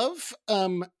I love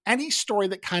any story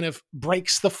that kind of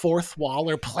breaks the fourth wall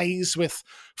or plays with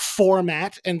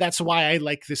format, and that's why I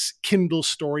like this Kindle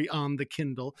story on the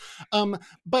Kindle.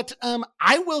 But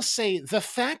I will say the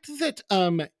fact that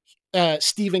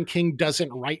Stephen King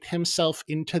doesn't write himself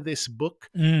into this book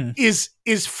is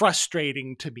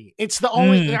frustrating to me. It's the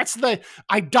only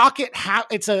I dock it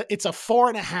it's a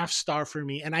 4.5 star for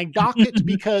me, and I dock it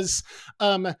because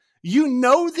that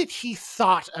he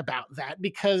thought about that,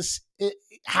 because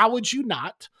how would you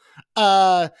not?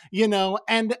 And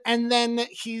then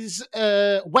he's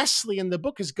Wesley in the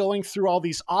book is going through all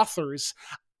these authors.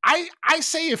 I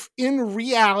say, if in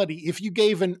reality, if you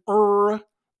gave an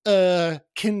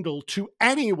Kindle to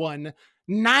anyone,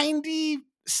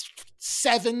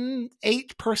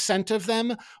 97-8% of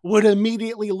them would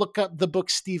immediately look up the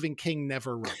book Stephen King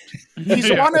never wrote.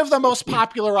 He's one of the most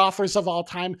popular authors of all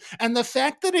time, and the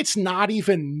fact that it's not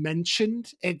even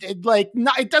mentioned, it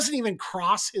doesn't even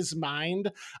cross his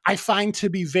mind, I find to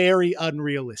be very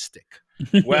unrealistic.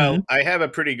 Well, I have a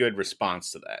pretty good response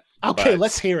to that. Okay,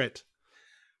 let's hear it.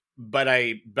 But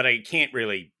I can't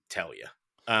really tell you.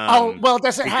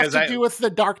 Does it have to do with the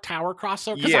Dark Tower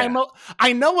crossover? Because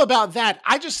I know about that.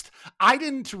 I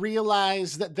didn't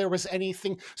realize that there was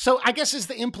anything. So I guess is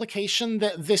the implication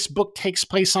that this book takes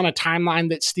place on a timeline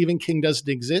that Stephen King doesn't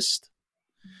exist?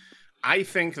 I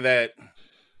think that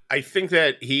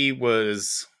he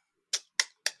was.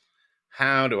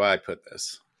 How do I put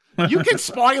this? You can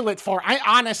spoil it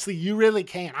you really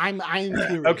can. I'm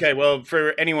curious. Okay, well,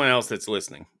 for anyone else that's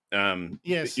listening.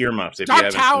 Yes, earmuffs. If Dark you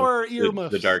haven't Tower seen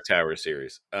earmuffs. The Dark Tower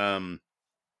series.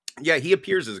 He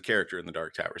appears as a character in the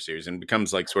Dark Tower series and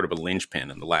becomes like sort of a linchpin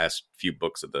in the last few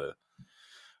books of the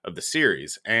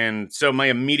series. And so my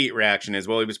immediate reaction is,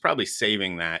 well, he was probably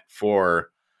saving that for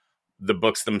the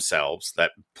books themselves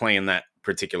that play in that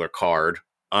particular card,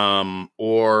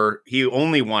 or he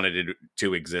only wanted it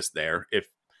to exist there. If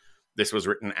this was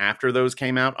written after those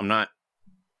came out, I'm not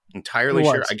entirely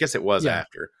sure. I guess it was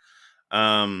after.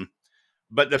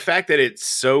 But the fact that it's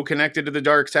so connected to the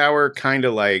Dark Tower, kind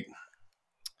of like,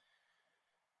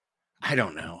 I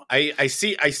don't know. I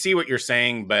see what you're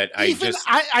saying, but I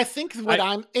think he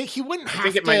wouldn't have to. I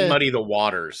think it might muddy the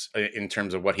waters in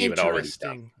terms of what he would already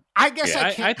done. I guess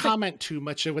I can't comment too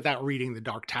much without reading the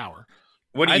Dark Tower.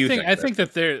 What do you think? I think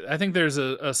there's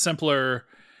a simpler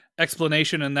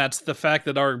explanation, and that's the fact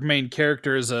that our main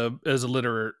character is a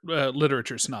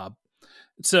literature snob.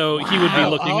 So he would be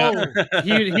looking up.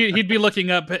 He'd be looking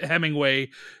up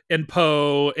Hemingway and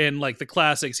Poe and like the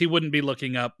classics. He wouldn't be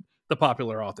looking up the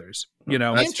popular authors.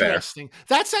 That's interesting.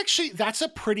 Fair. That's a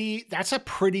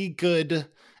pretty good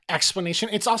explanation.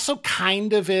 It's also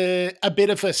kind of a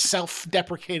bit of a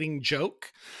self-deprecating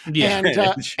joke. Yeah, and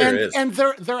it sure is. And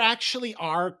there actually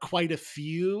are quite a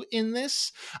few in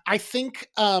this. I think,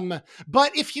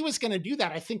 but if he was going to do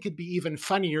that, I think it'd be even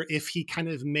funnier if he kind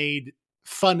of made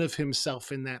fun of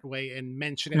himself in that way and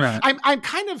mention it. Right. I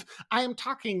am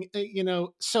talking,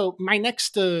 so my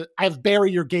next, I have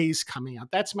Bury Your Gaze coming out.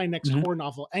 That's my next horror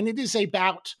novel. And it is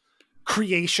about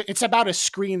creation. It's about a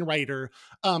screenwriter.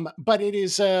 But it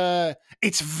is,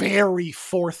 it's very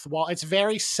fourth wall. It's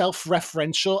very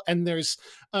self-referential. And there's,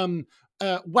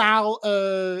 while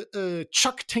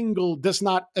Chuck Tingle does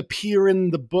not appear in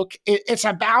the book, it's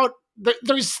about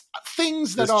there's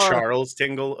things that Does are Charles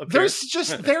Tingle appear?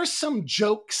 There's some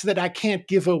jokes that I can't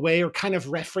give away, or kind of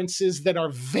references that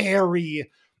are very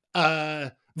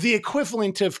the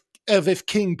equivalent of if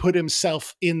King put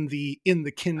himself in the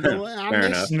Kindle on Fair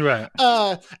this. enough.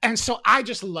 Right. And so I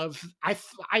just love,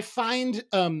 I find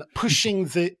pushing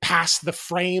past the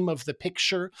frame of the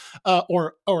picture,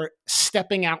 or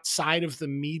stepping outside of the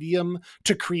medium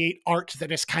to create art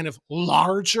that is kind of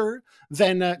larger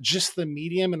than just the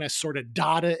medium in a sort of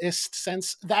Dadaist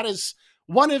sense. That is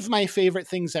one of my favorite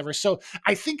things ever. So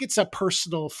I think it's a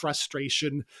personal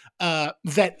frustration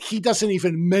that he doesn't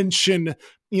even mention,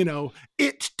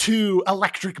 It Too,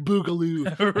 Electric Boogaloo.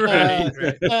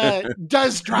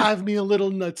 Does drive me a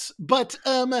little nuts. But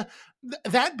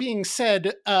that being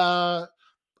said, I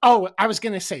was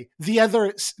going to say the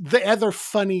other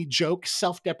funny joke,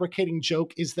 self-deprecating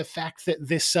joke, is the fact that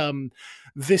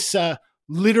this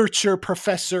literature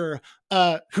professor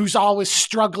who's always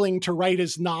struggling to write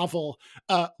his novel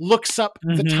looks up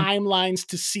the timelines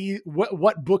to see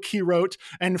what book he wrote,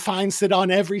 and finds that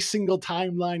on every single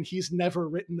timeline he's never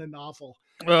written a novel.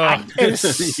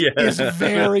 It's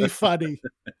very funny.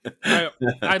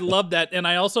 I love that, and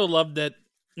I also love that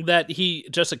he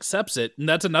just accepts it. And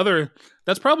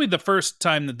that's probably the first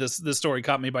time that this story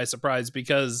caught me by surprise,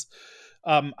 because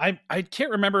I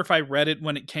can't remember if I read it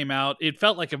when it came out. It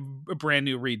felt like a brand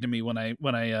new read to me when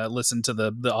I listened to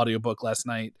the audiobook last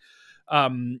night.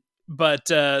 But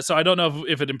so I don't know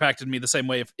if it impacted me the same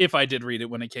way if I did read it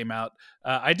when it came out.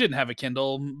 I didn't have a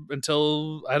Kindle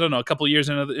until, I don't know, a couple years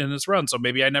in its run, so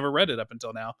maybe I never read it up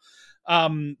until now.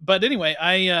 But anyway,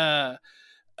 I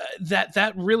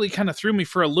that really kind of threw me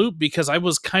for a loop, because I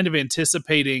was kind of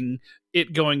anticipating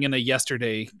it going in a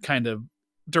Yesterday kind of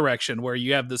direction, where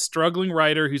you have this struggling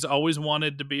writer who's always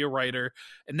wanted to be a writer,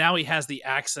 and now he has the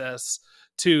access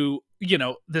to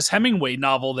this Hemingway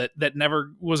novel that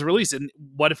never was released. And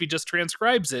what if he just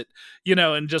transcribes it,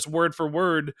 and just word for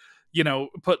word,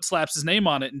 slaps his name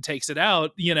on it and takes it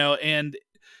out, and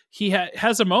he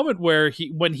has a moment where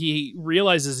when he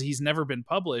realizes he's never been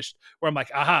published, where I'm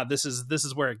like, aha, this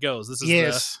is where it goes. This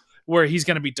is where he's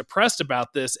going to be depressed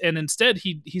about this. And instead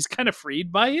he's kind of freed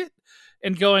by it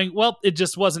and going, well, it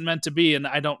just wasn't meant to be. And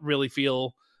I don't really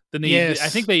feel the need. I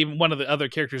think one of the other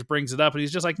characters brings it up, and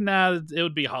he's just like, nah, it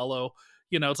would be hollow.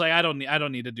 It's like, I don't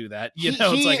need to do that.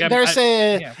 It's like,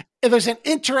 there's an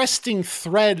interesting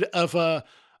thread of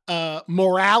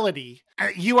morality.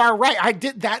 You are right.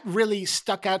 That really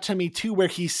stuck out to me too, where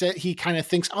he said he kind of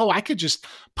thinks, I could just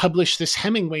publish this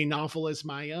Hemingway novel as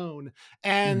my own,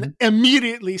 and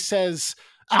immediately says,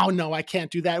 oh no, I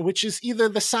can't do that, which is either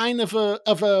the sign of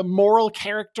a moral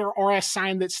character, or a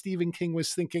sign that Stephen King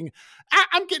was thinking,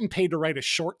 I'm getting paid to write a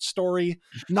short story,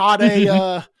 not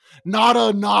a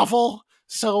novel.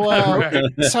 So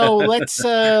so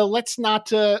let's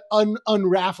not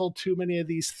unravel too many of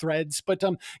these threads. But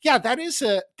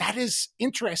that is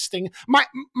interesting.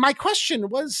 My question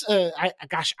was,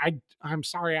 I'm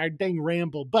sorry, I dang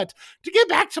ramble. But to get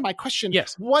back to my question,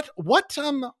 yes, what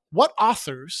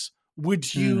authors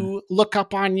would you look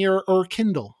up on your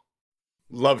Kindle?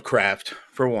 Lovecraft,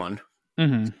 for one.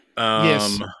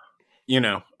 Yes,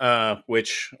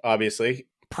 which obviously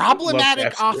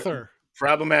problematic author.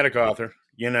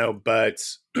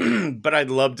 But I'd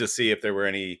love to see if there were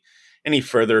any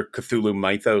further Cthulhu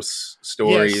mythos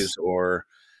stories, or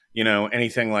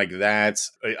anything like that.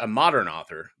 A modern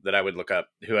author that I would look up,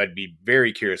 who I'd be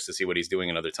very curious to see what he's doing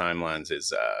in other timelines,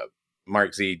 is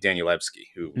Mark Z. Danielewski,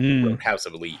 who wrote House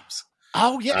of Leaves.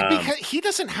 Oh yeah, because he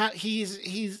doesn't have.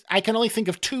 He's. I can only think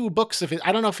of 2 books of it.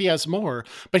 I don't know if he has more,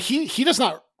 but he does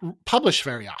not publish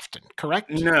very often. Correct?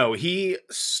 No, he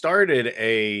started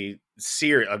a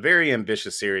very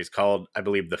ambitious series called, I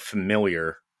believe, The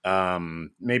Familiar.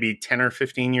 Maybe 10 or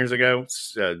 15 years ago.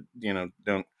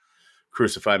 Don't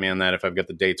crucify me on that if I've got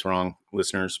the dates wrong,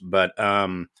 listeners. But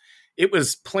it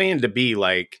was planned to be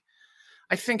like,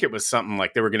 I think it was something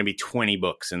like there were going to be 20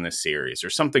 books in this series, or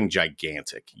something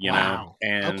gigantic, wow.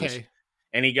 And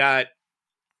he got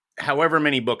however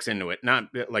many books into it, not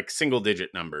like single digit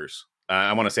numbers.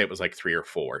 I want to say it was like 3 or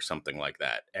 4, something like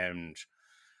that. And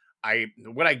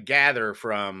what I gather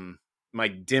from my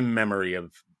dim memory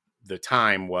of the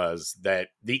time was that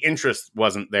the interest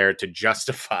wasn't there to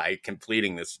justify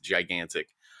completing this gigantic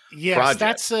project.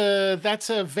 That's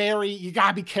a very, you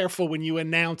gotta be careful when you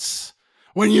announce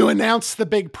the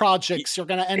big projects. You're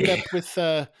gonna end up with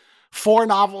 4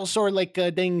 novels, or like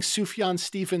dang Sufjan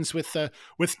Stevens with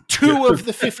 2 of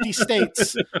the 50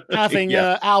 states having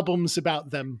albums about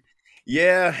them.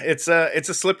 Yeah, it's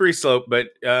a slippery slope, but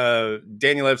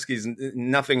Danielewski's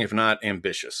nothing if not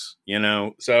ambitious,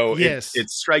 So Yes. it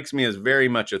strikes me as very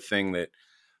much a thing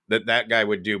that guy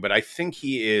would do. But I think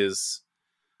he is,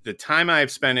 the time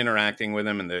I've spent interacting with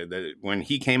him and the when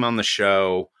he came on the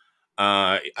show,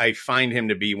 I find him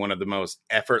to be one of the most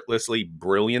effortlessly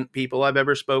brilliant people I've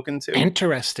ever spoken to.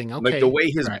 Interesting. Okay. Like the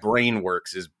way his brain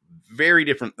works is very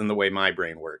different than the way my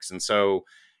brain works, and so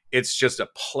it's just a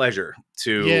pleasure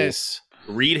to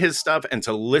read his stuff and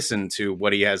to listen to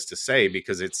what he has to say,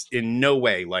 because it's in no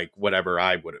way like however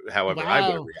I would have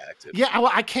reacted. Yeah,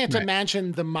 well, I can't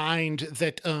imagine the mind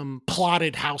that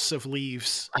plotted House of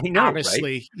Leaves. I know,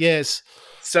 honestly. right? Yes.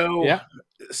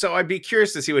 So I'd be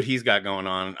curious to see what he's got going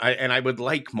on. I would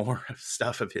like more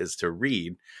stuff of his to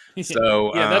read.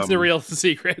 So that's the real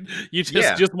secret. You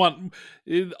just want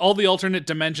all the alternate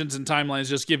dimensions and timelines.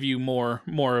 Just give you more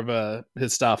of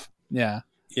his stuff. Yeah.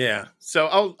 Yeah. So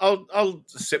I'll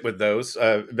sit with those.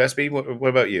 Vespi, what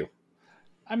about you?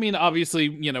 I mean, obviously,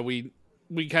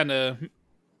 we kind of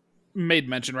made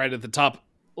mention right at the top,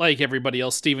 like everybody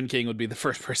else, Stephen King would be the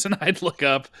first person I'd look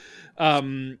up.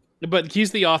 But he's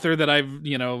the author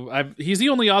that he's the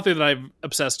only author that I've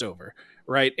obsessed over,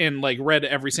 right? And like read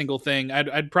every single thing.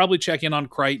 I'd probably check in on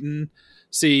Crichton,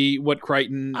 see what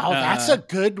Crichton. Oh, that's a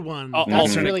good one.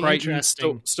 Alternate really Crichton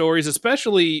stories,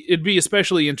 it'd be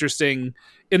especially interesting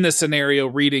in this scenario,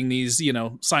 reading these,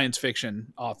 science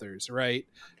fiction authors, right?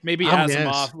 Maybe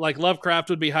Asimov, like Lovecraft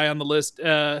would be high on the list.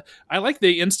 I like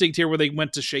the instinct here where they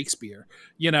went to Shakespeare,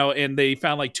 and they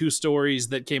found like 2 stories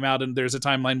that came out, and there's a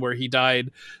timeline where he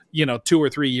died, 2 or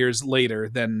 3 years later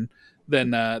than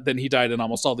he died in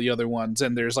almost all the other ones.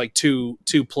 And there's like two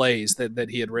plays that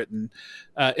he had written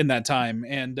in that time.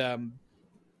 And,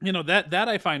 that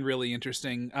I find really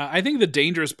interesting. I think the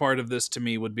dangerous part of this to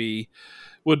me would be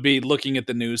looking at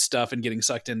the news stuff and getting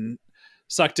sucked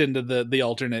into the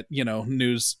alternate,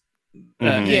 news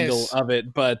angle of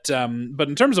it. But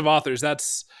in terms of authors,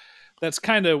 that's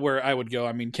kind of where I would go.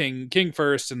 I mean, King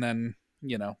first, and then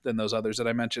those others that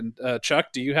I mentioned. Chuck,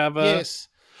 do you have Yes.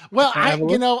 Well,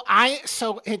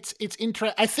 so it's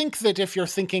interesting. I think that if you're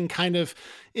thinking kind of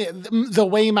the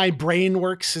way my brain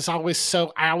works is always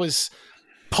I always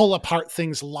pull apart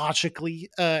things logically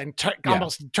and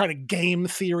almost try to game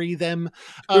theory them.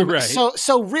 Right.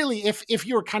 So really, if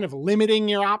you're kind of limiting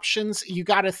your options, you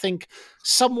got to think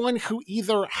someone who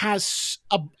either has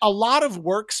a lot of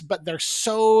works, but they're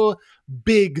so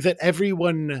big that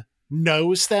everyone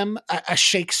knows them, a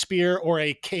Shakespeare or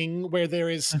a King, where there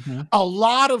is a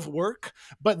lot of work,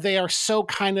 but they are so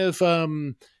kind of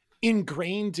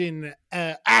ingrained in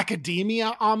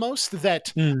academia almost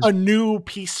that a new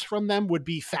piece from them would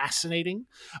be fascinating.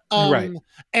 Right.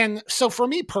 And so for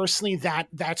me personally,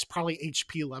 that's probably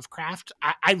H.P. Lovecraft.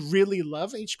 I really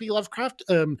love H.P. Lovecraft.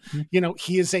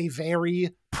 He is a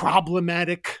very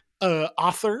problematic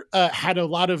author, had a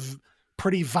lot of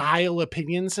pretty vile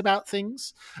opinions about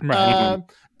things. Right.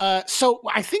 So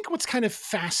I think what's kind of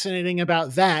fascinating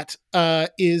about that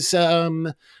is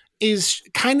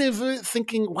kind of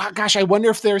thinking, wow, gosh, I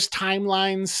wonder if there's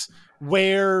timelines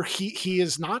where he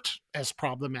is not as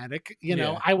problematic.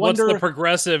 I wonder what's the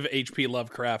progressive H.P.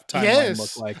 Lovecraft timeline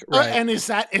look like. Right. And is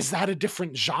that a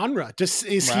different genre? Is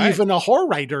he even a horror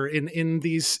writer in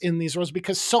these roles?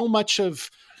 Because so much of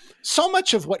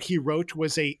what he wrote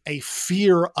was a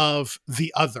fear of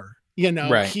the other.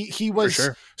 He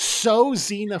was so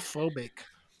xenophobic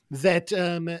that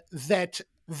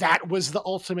was the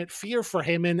ultimate fear for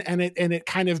him, and it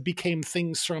kind of became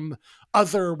things from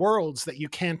other worlds that you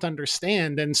can't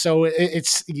understand. And so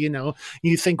it's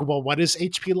you think, well, what is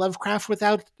H.P. Lovecraft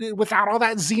without all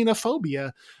that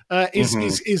xenophobia?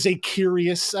 Is a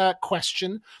curious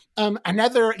question.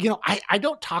 Another, I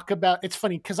don't talk about. It's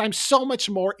funny because I'm so much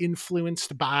more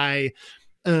influenced by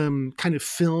kind of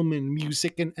film and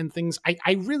music and things.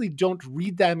 I really don't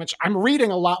read that much. I'm reading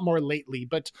a lot more lately,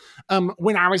 but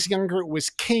when I was younger, it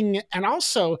was King, and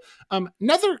also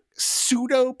another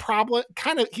pseudo problem.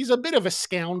 Kind of, he's a bit of a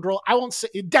scoundrel. I won't say,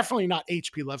 definitely not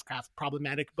H.P. Lovecraft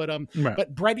problematic, but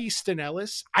Bret Easton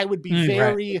Ellis. I would be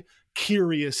very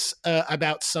curious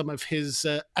about some of his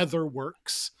other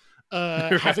works.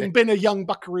 Having been a young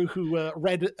buckaroo who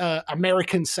read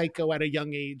American Psycho at a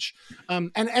young age.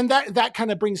 And that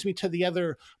kind of brings me to the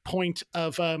other point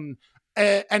of an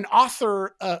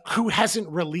author who hasn't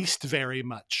released very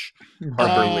much.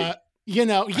 Harper Lee.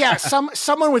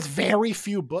 Someone with very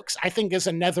few books, I think, is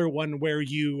another one where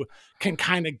you can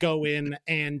kind of go in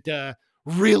and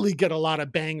really get a lot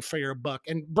of bang for your buck.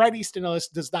 And Bret Easton Ellis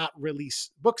does not release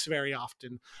books very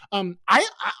often. I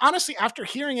honestly, after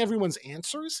hearing everyone's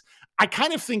answers, I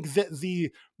kind of think that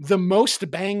the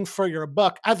most bang for your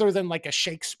buck, other than like a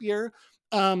Shakespeare,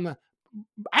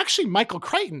 actually Michael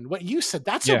Crichton, what you said,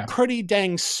 that's a pretty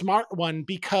dang smart one,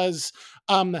 because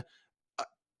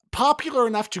popular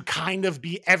enough to kind of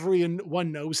be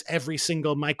everyone knows every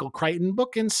single Michael Crichton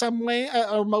book in some way,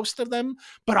 or most of them,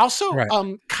 but also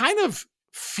kind of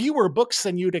fewer books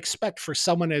than you'd expect for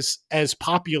someone as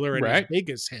popular and as big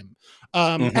as him.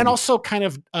 And also kind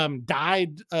of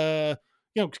died, kind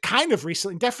of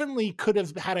recently. Definitely could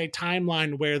have had a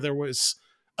timeline where there was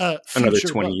another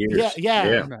 20 years.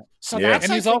 Yeah. So that's,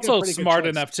 and he's also smart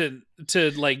enough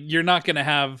to like, you're not going to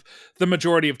have the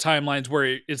majority of timelines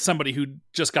where it's somebody who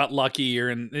just got lucky or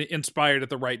inspired at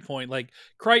the right point. Like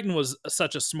Crichton was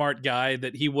such a smart guy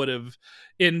that he would have,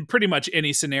 in pretty much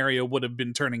any scenario, would have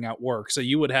been turning out work. So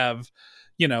you would have,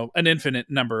 an infinite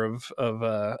number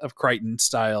of Crichton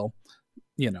style,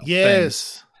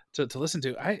 things to listen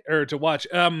to, or to watch.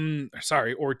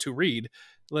 Or to read.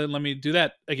 Let me do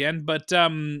that again. But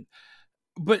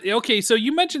okay, so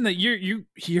you mentioned that you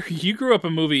grew up a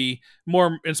movie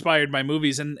more inspired by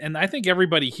movies, and I think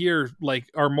everybody here like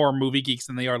are more movie geeks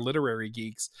than they are literary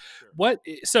geeks. Sure.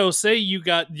 So say you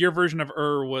got your version of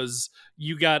was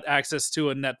you got access to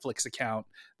a Netflix account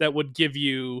that would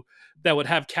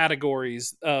have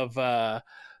categories of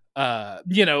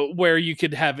where you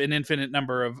could have an infinite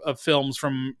number of films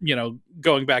from,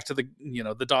 going back to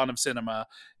the dawn of cinema.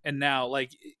 And now,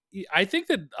 like, I think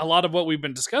that a lot of what we've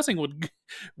been discussing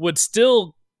would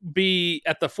still be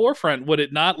at the forefront, would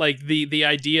it not? Like the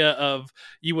idea of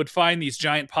you would find these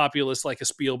giant populists like a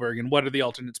Spielberg, and what are the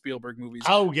alternate Spielberg movies?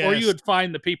 Oh, yes. Or you would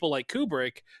find the people like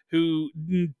Kubrick who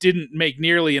didn't make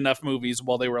nearly enough movies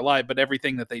while they were alive, but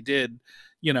everything that they did,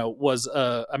 was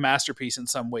a masterpiece in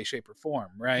some way, shape, or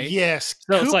form, right? Yes.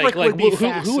 So Kubrick it's like would be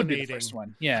who would be the first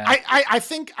one? Yeah. I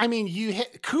think, you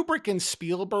hit Kubrick and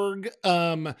Spielberg,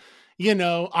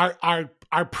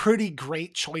 are pretty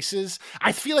great choices.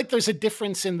 I feel like there's a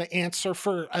difference in the answer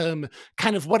for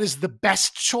kind of what is the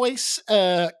best choice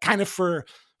kind of for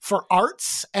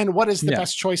arts, and what is the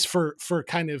best choice for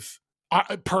kind of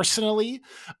personally.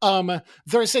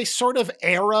 There's a sort of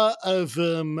era of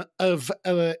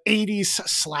 80s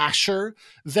slasher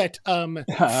that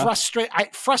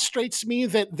frustrates me,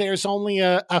 that there's only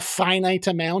a finite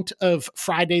amount of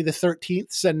Friday the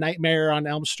 13th and Nightmare on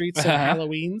Elm Streets and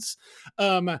Halloween's.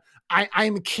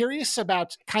 I'm curious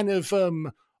about kind of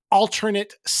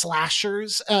alternate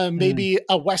slashers, maybe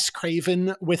a Wes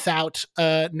Craven without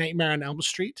Nightmare on Elm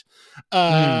Street.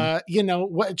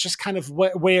 What just kind of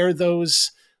where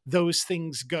those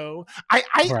things go.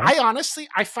 I honestly,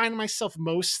 I find myself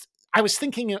I was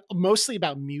thinking mostly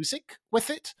about music with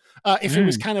it. If it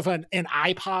was kind of an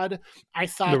iPod, I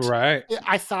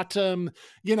thought,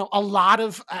 a lot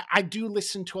of, I do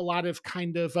listen to a lot of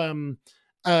kind of,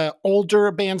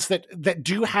 older bands that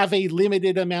do have a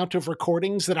limited amount of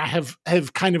recordings that I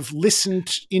have kind of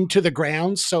listened into the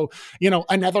ground. So,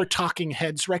 another Talking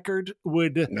Heads record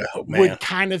would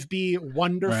kind of be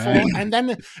wonderful. Right. And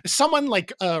then someone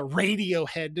like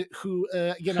Radiohead, who,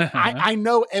 I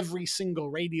know every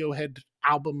single Radiohead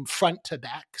album front to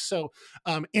back. So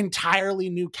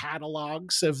entirely new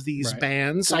catalogs of these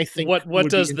bands, I think. What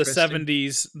does the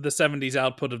 70s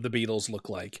output of the Beatles look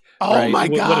like? Oh my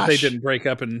gosh. What if they didn't break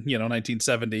up in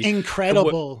 1970?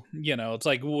 Incredible. It's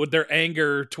like, would their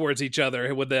anger towards each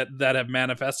other, would that have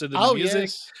manifested in the music?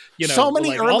 Yes. So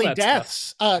many early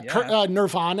deaths.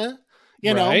 Nirvana,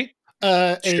 right?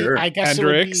 Sure. I guess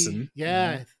Hendrix, it would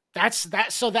be, that's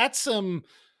so that's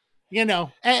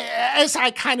as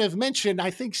I kind of mentioned,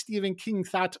 I think Stephen King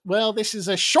thought, well, this is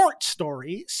a short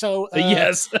story, so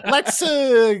yes, let's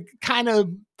kind of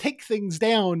take things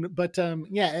down. But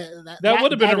that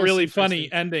would have been a really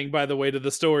funny ending, by the way, to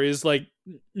the story. Is like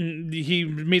he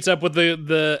meets up with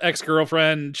the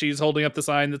ex-girlfriend. She's holding up the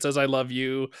sign that says "I love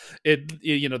you."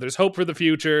 There's hope for the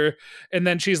future, and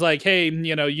then she's like, "Hey,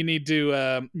 you need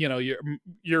to,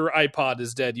 your iPod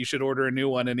is dead. You should order a new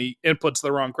one." And he inputs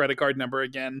the wrong credit card number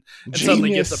again, and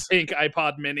suddenly gets a pink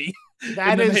iPod Mini.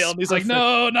 That is mail. And he's like,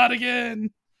 "No, not again."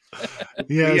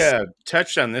 Yes. We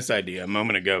touched on this idea a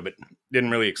moment ago, but didn't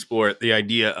really explore it. The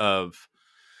idea of,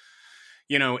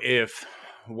 if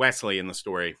Wesley in the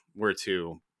story were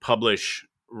to publish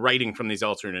writing from these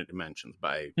alternate dimensions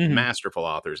by masterful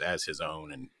authors as his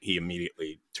own, and he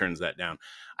immediately turns that down.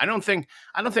 I don't think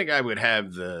I would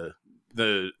have the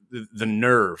the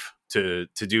nerve to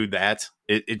do that.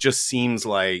 It just seems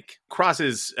like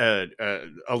crosses a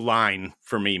line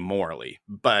for me morally.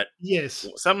 But yes,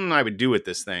 something I would do with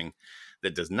this thing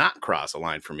that does not cross a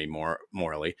line for me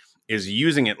morally is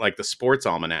using it like the sports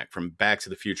almanac from Back to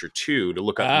the Future 2 to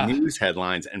look up news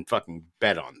headlines and fucking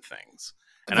bet on things.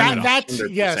 And I'm going to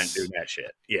 100% do that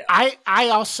shit. Yeah.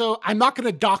 I'm not going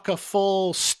to dock a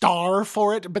full star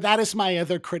for it, but that is my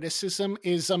other criticism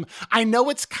is, I know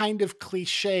it's kind of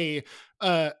cliche.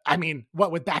 I mean,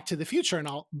 what with Back to the Future and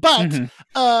all,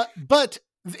 but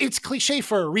it's cliche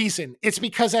for a reason. It's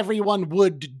because everyone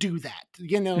would do that.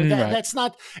 It's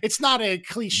not a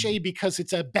cliche because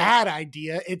it's a bad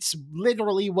idea. It's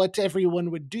literally what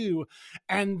everyone would do.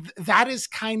 And that is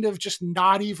kind of just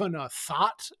not even a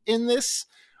thought in this,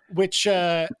 which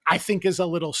I think is a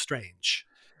little strange.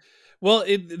 Well,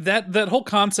 that whole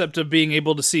concept of being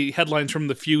able to see headlines from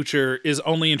the future is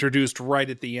only introduced right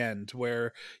at the end,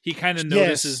 where he kind of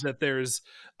notices that there's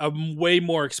a way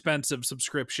more expensive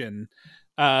subscription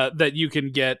that you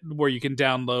can get, where you can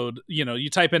download, you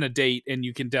type in a date and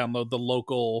you can download the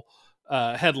local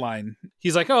headline.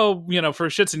 He's like, for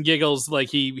shits and giggles, like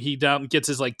he gets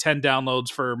his like 10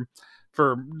 downloads for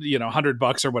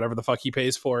 $100 or whatever the fuck he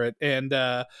pays for it. And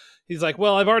he's like,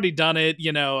 well, I've already done it.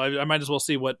 I might as well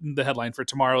see what the headline for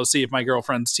tomorrow is, see if my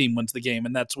girlfriend's team wins the game.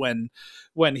 And that's when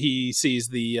he sees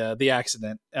the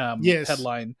accident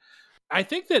headline. I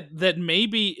think that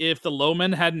maybe if the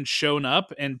Lowman hadn't shown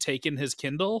up and taken his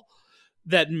Kindle,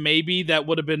 that maybe that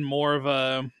would have been more of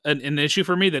an issue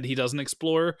for me, that he doesn't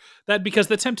explore that, because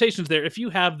the temptation's there. If you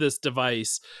have this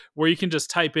device where you can just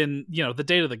type in, the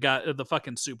date of the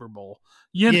fucking Super Bowl,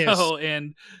 or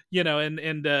the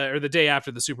day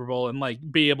after the Super Bowl, and like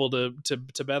be able to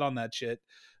bet on that shit.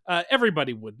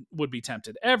 Everybody would be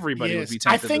tempted. Everybody would be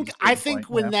tempted. I think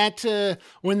when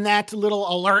that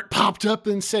little alert popped up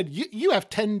and said you have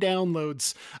 10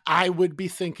 downloads, I would be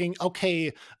thinking,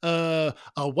 okay, a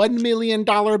 $1 million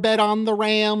bet on the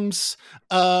Rams.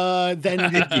 Then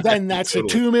that's a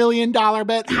 $2 million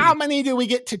bet. How many do we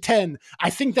get to 10? I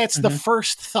think that's the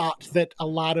first thought that a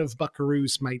lot of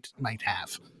buckaroos might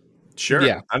have. Sure.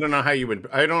 Yeah. I don't know how you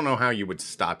would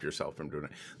stop yourself from doing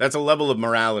it. That's a level of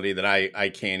morality that I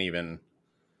can't even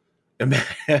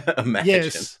imagine.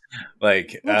 Yes.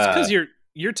 Like, well, it's because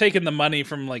you're taking the money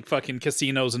from like fucking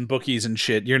casinos and bookies and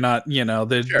shit. You're not,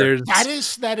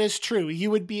 there's that is true. It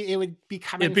would be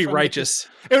coming. It'd be righteous.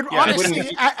 Honestly,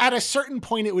 at a certain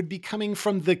point, it would be coming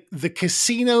from the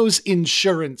casino's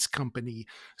insurance company.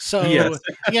 So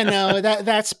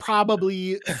that's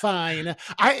probably fine.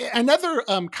 Another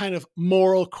kind of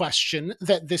moral question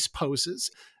that this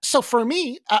poses. So for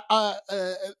me,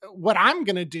 what I'm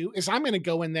going to do is I'm going to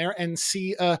go in there and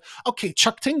see,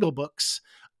 Chuck Tingle books.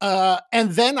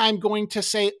 And then I'm going to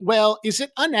say, well, is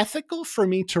it unethical for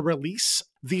me to release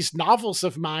these novels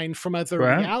of mine from other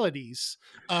realities?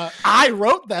 I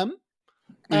wrote them.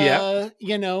 So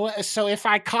if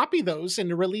I copy those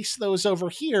and release those over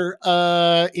here,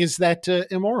 is that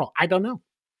immoral? I don't know.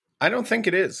 I don't think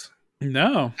it is.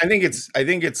 No, I think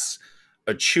it's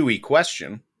a chewy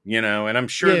question, and I'm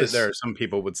sure that there are some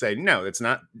people would say, no, it's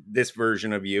not this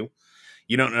version of you.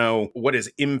 You don't know what is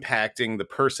impacting the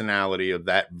personality of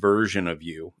that version of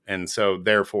you. And so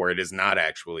therefore it is not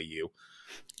actually you.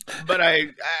 But I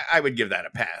would give that a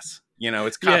pass.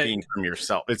 It's copying from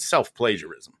yourself. It's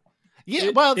self-plagiarism.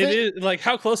 Yeah, it is like,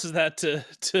 how close is that to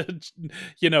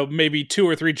maybe 2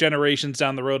 or 3 generations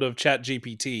down the road of Chat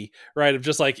GPT, right? Of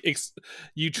just like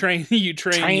you train your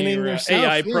yourself,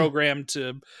 AI program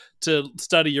to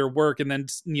study your work, and then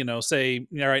say,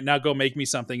 all right, now go make me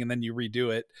something, and then you redo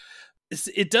it.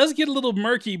 It does get a little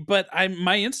murky, but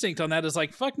my instinct on that is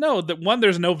like, fuck no. That one,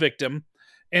 there's no victim,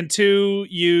 and 2,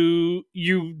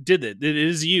 you did it. It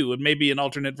is you. It may be an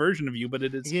alternate version of you, but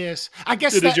it is. Yes, I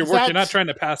guess it is your work. You're not trying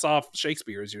to pass off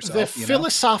Shakespeare as yourself. The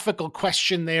philosophical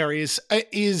question there is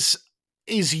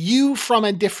you from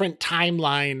a different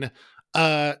timeline.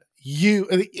 The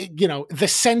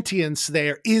sentience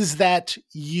there, is that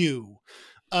you?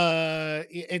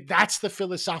 That's the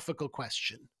philosophical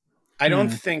question. I don't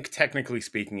think, technically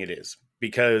speaking, it is,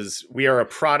 because we are a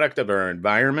product of our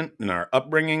environment and our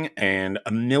upbringing and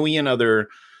a million other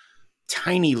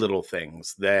tiny little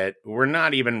things that we're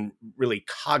not even really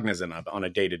cognizant of on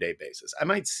a day-to-day basis. I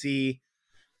might see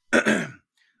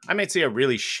a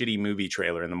really shitty movie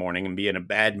trailer in the morning and be in a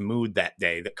bad mood that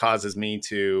day that causes me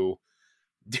to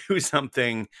do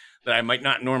something that I might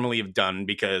not normally have done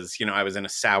because, I was in a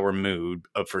sour mood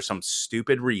for some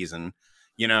stupid reason,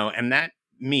 and that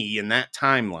me in that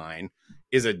timeline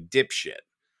is a dipshit.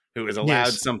 who has allowed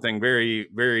Yes. something very,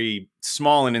 very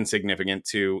small and insignificant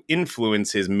to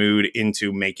influence his mood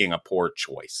into making a poor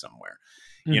choice somewhere.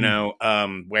 Mhm. You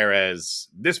know, whereas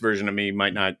this version of me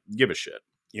might not give a shit,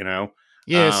 you know?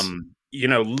 Yes. You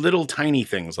know, little tiny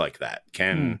things like that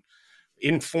can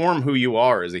inform who you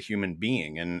are as a human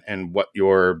being and what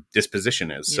your disposition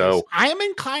is. Yes. So I am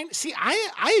inclined. See,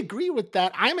 I agree with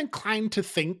that. I'm inclined to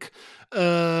think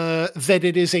that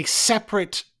it is a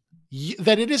separate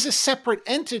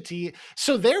entity.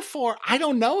 So therefore, I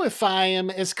don't know if I am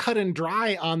as cut and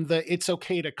dry on the it's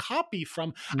okay to copy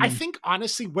from. I think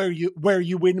honestly, where you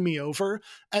win me over,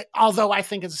 although I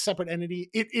think it's a separate entity,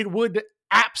 it would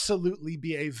absolutely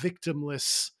be a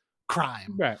victimless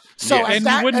crime. Right. So Yeah.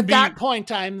 And at that point,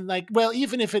 I'm like, well,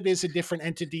 even if it is a different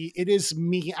entity, it is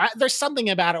me. There's something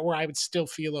about it where I would still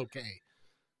feel okay.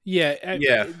 Yeah.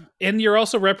 Yeah. And you're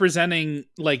also representing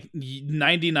like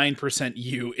 99%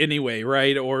 you anyway,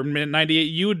 right? Or 98,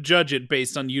 you would judge it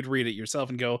based on, you'd read it yourself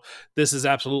and go, this is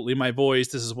absolutely my voice.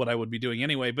 This is what I would be doing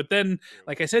anyway. But then,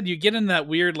 like I said, you get in that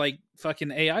weird, like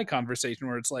fucking AI conversation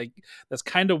where it's like, that's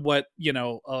kind of what, you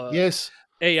know, Yes.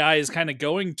 AI is kind of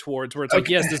going towards, where it's like,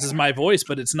 yes, this is my voice,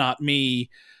 but it's not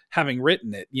me having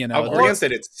written it, you know. I'll grant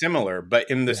that it's similar, but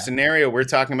in the scenario we are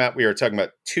talking about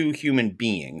two human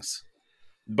beings,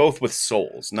 both with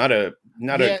souls, not a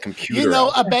computer. You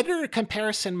know, a better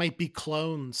comparison might be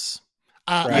clones.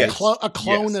 Right. A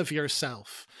clone of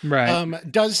yourself. Right.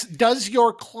 Does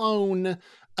your clone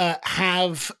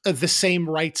have the same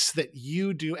rights that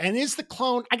you do? And is the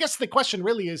clone, I guess the question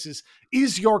really is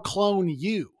your clone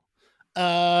you?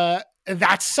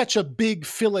 That's such a big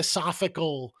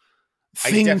philosophical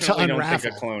thing to unravel. I definitely don't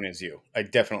think a clone is you. I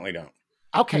definitely don't.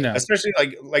 Okay. No. Especially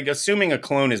like assuming a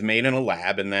clone is made in a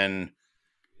lab and then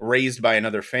raised by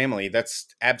another family, that's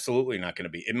absolutely not going to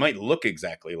be. It might look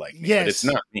exactly like me, but it's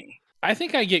not me. I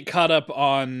think I get caught up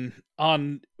on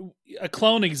a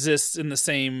clone exists in the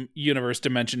same universe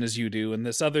dimension as you do, and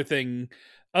this other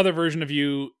version of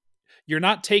you, you're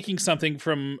not taking something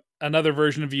from another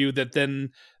version of you that then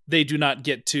they do not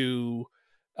get to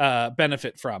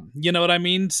benefit from. You know what I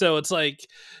mean? So it's like,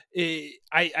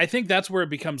 I think that's where it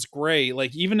becomes gray.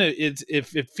 Like, even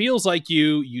if it feels like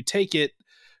you take it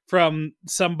from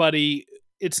somebody,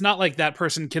 it's not like that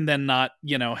person can then not,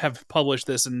 you know, have published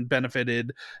this and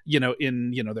benefited, you know,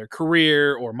 in, you know, their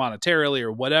career or monetarily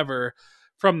or whatever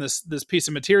from this piece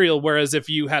of material. Whereas if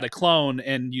you had a clone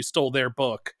and you stole their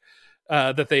book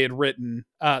that they had written,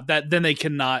 that then they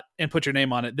cannot, and put your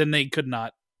name on it, then they could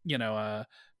not, you know,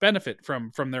 benefit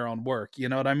from their own work. You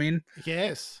know what I mean?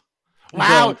 Yes.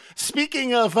 Wow.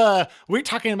 Speaking of, we're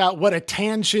talking about what a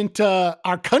tangent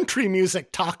our country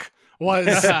music talk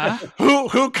was.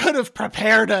 Who could have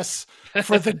prepared us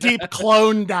for the deep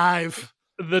clone dive?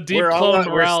 The deep clone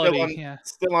morality.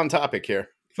 Still on topic here,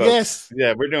 folks. Yes.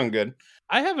 Yeah, we're doing good.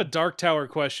 I have a Dark Tower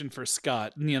question for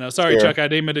Scott. You know, sorry, Chuck, I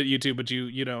aimed it at you too, but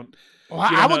you don't. Well,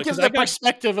 I will give the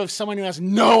perspective of someone who has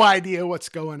no idea what's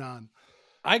going on.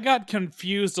 I got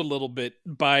confused a little bit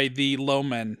by the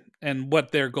Lowmen and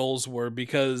what their goals were,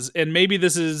 because, and maybe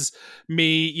this is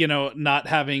me, you know, not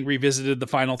having revisited the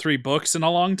final 3 books in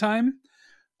a long time.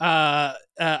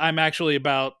 I'm actually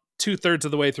about 2/3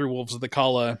 of the way through Wolves of the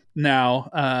Kala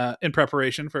now, in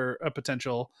preparation for a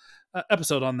potential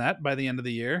episode on that by the end of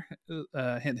the year.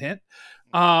 Hint, hint.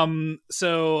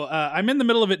 So I'm in the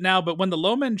middle of it now, but when the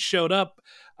Lowmen showed up,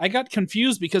 I got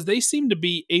confused because they seemed to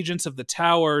be agents of the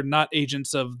Tower, not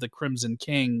agents of the Crimson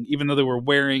King, even though they were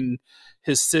wearing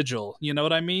his sigil. You know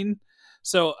what I mean?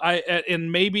 So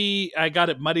and maybe I got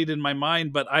it muddied in my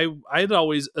mind, but I'd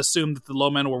always assumed that the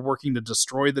Lowmen were working to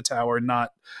destroy the Tower,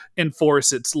 not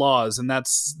enforce its laws. And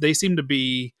they seem to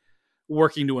be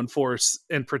working to enforce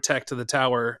and protect the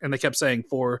Tower. And they kept saying,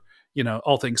 for, you know,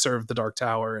 all things serve the Dark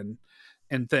Tower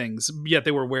and things, yet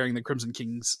they were wearing the Crimson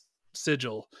King's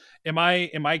sigil. Am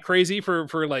I crazy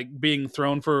for like being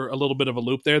thrown for a little bit of a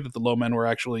loop there, that the Lowmen were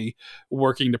actually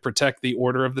working to protect the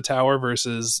order of the Tower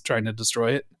versus trying to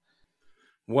destroy it?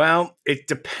 Well, it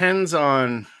depends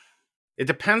on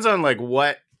like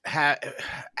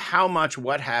how much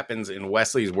what happens in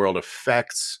Wesley's world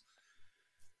affects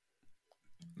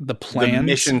the plans, the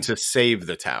mission to save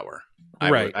the Tower.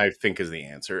 Right. I think is the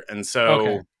answer. And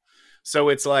so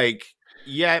it's like,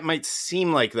 yeah, it might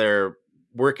seem like they're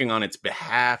working on its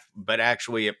behalf, but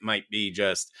actually it might be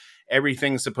just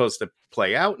everything's supposed to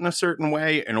play out in a certain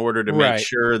way in order to make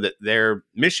sure that their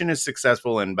mission is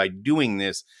successful. And by doing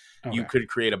this, you could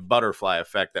create a butterfly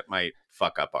effect that might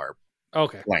fuck up our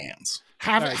plans.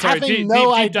 Having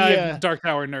no idea, Dark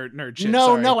Tower nerd shit.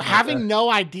 No, having no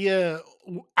idea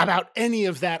about any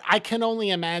of that. I can only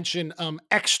imagine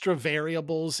extra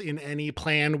variables in any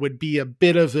plan would be a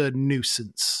bit of a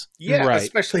nuisance. Yeah, Right.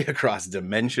 especially across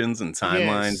dimensions and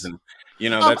timelines, Yes. and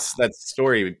that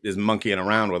story is monkeying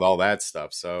around with all that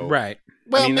stuff. So Right.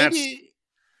 Well, I mean, maybe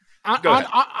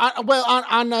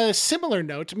on a similar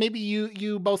note, maybe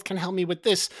you both can help me with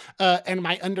this and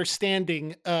my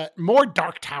understanding. More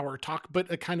Dark Tower talk,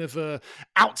 but a kind of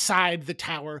outside the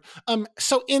tower.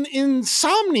 So in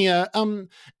Insomnia,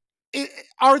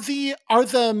 are the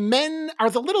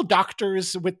little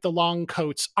doctors with the long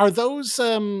coats? Are those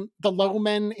the low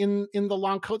men in the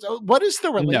long coats? What is the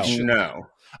relation? No.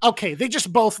 Okay, they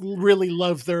just both really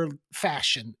love their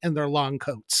fashion and their long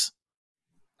coats.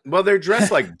 Well, they're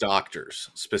dressed like doctors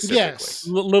specifically. Yes.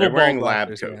 Little They're wearing bald lab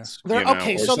doctors, coats. They're, you know,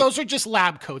 okay, or so some- those are just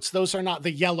lab coats. Those are not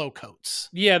the yellow coats.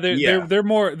 Yeah, they're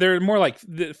more like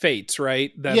the Fates,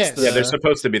 right? That's Yes. yeah, they're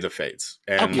supposed to be the Fates.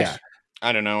 And Okay.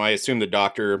 I don't know. I assume the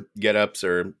doctor get-ups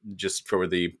are just for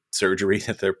the surgery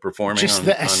that they're performing. Just on,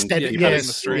 the on aesthetic, people in yes,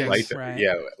 the street, yes. life, Right.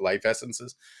 yeah, life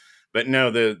essences. But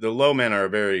no, the low men are a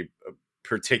very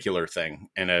particular thing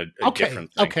and a Okay,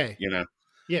 different thing. okay.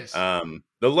 Yes.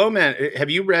 The low men. Have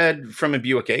you read From a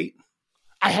Buick 8?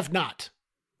 I have not.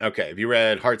 Okay. Have you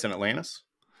read Hearts in Atlantis?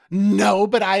 No,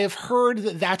 but I have heard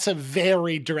that that's a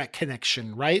very direct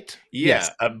connection, right? Yeah,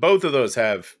 both of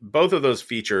those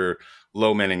feature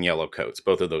low men in yellow coats.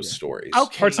 Both of those stories.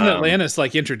 Okay. Hearts in Atlantis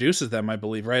introduces them, I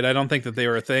believe, right? I don't think that they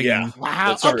were a thing. Yeah. in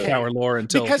Wow. the Dark Okay. Tower lore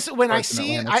until Because when Hearts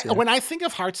in Atlantis, yeah. when I think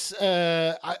of Hearts,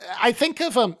 I think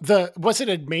of was it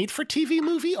a made for TV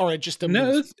movie or just a No,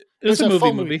 movie? it was a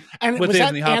full movie. And with was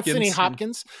that Anthony Anthony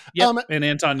Hopkins. Hopkins? Yep, and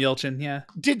Anton Yelchin, yeah.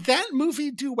 Did that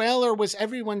movie do well, or was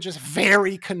everyone just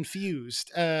very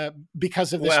confused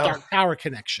because of this Dark Tower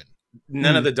connection?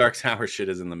 None of the Dark Tower shit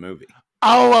is in the movie.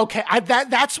 Oh, okay.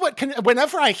 That's what.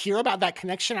 Whenever I hear about that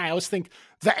connection, I always think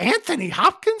the Anthony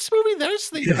Hopkins movie. There's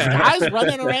these guys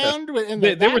running around in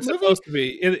They were movie? supposed to be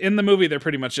in the movie. They're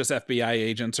pretty much just FBI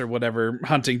agents or whatever,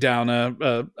 hunting down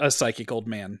a psychic old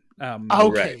man.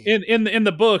 Okay. In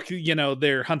the book,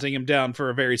 they're hunting him down for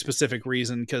a very specific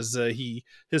reason because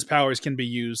his powers can be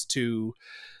used to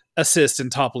assist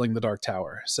in toppling the Dark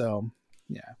Tower. So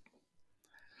yeah.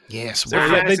 Yes,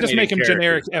 They just make him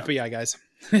generic though. FBI guys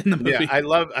in the movie. Yeah, I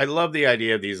love the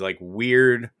idea of these like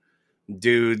weird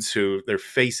dudes who their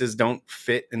faces don't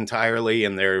fit entirely,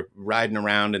 and they're riding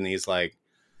around in these like,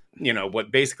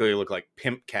 what basically look like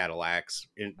pimp Cadillacs,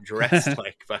 dressed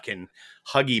like fucking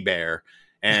Huggy Bear,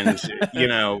 and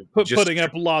just putting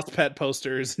up lost pet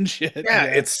posters and shit. Yeah,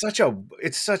 it's such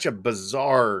a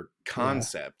bizarre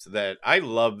concept that I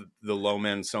love the low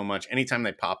men so much. Anytime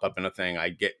they pop up in a thing, I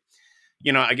get,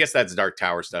 I guess that's Dark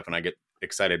Tower stuff, and I get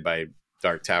excited by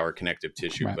Dark Tower connective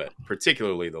tissue, Right. but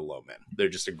particularly the low men. They're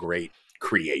just a great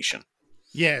creation.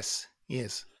 Yes.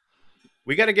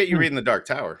 We got to get you reading the Dark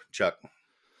Tower, Chuck.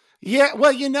 Yeah,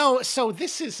 well, so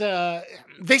this is a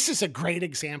great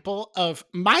example of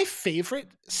my favorite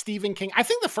Stephen King. I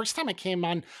think the first time I came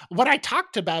on, what I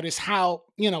talked about is how,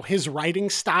 his writing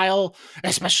style,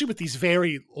 especially with these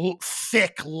very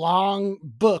thick, long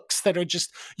books that are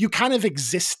just, you kind of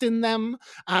exist in them.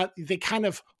 They kind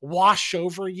of wash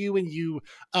over you, and you,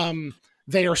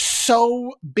 they are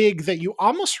so big that you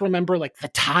almost remember like the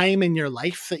time in your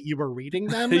life that you were reading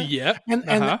them. Yep.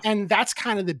 And that's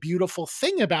kind of the beautiful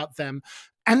thing about them.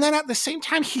 And then at the same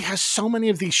time, he has so many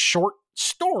of these short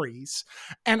stories.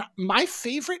 And my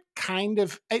favorite kind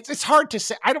of, it's hard to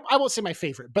say, I won't say my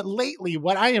favorite, but lately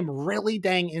what I am really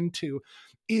dang into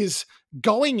is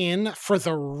going in for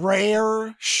the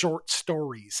rare short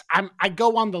stories. I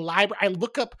go on the library, I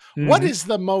look up what is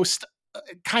the most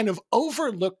kind of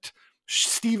overlooked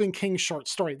Stephen King short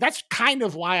story. That's kind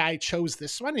of why I chose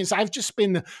this one, is I've just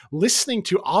been listening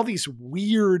to all these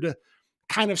weird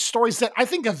kind of stories that I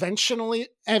think eventually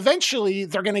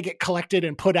they're going to get collected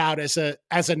and put out as a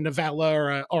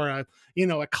novella or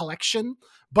a collection.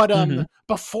 But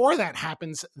before that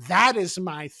happens, that is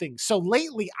my thing. So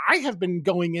lately I have been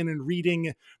going in and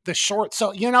reading the short.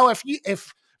 So, if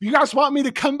you guys want me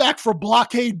to come back for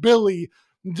Blockade Billy,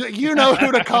 you know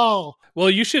who to call. Well,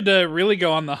 you should really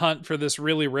go on the hunt for this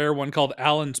really rare one called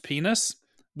Alan's Penis.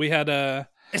 We had a...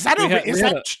 Is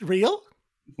that real?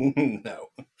 No.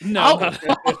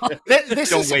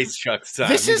 Don't waste Chuck's time.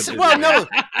 This is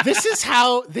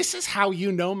how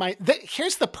you know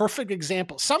here's the perfect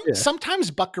example.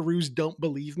 Sometimes buckaroos don't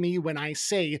believe me when I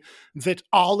say that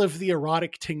all of the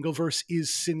erotic Tingleverse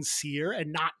is sincere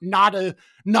and not a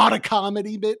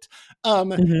comedy bit.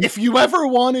 If you ever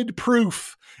wanted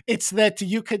proof, it's that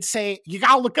you could say, you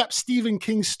gotta look up Stephen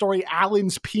King's story,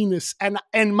 Alan's Penis. And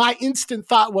my instant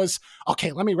thought was,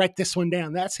 okay, let me write this one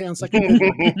down. That sounds like a good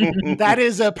one. That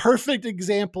is a perfect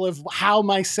example of how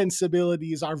my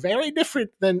sensibilities are very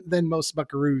different than most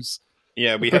buckaroos.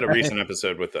 Yeah, we had a recent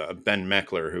episode with Ben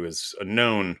Meckler, who is a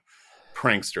known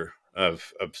prankster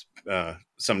of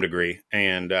some degree.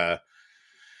 And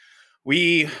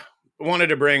we wanted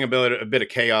to bring a bit of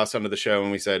chaos onto the show,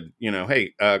 and we said,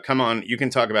 hey, come on, you can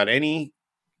talk about any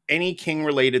King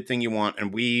related thing you want,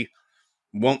 and we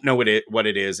won't know what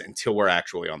it is until we're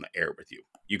actually on the air with you.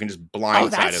 You can just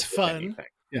blindside us with anything.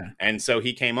 Yeah. And so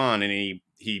he came on and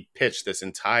he pitched this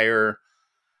entire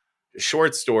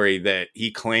short story that he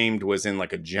claimed was in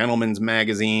like a gentleman's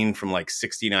magazine from like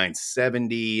 69,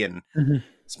 70, and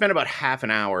spent about half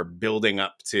an hour building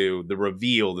up to the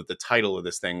reveal that the title of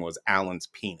this thing was Alan's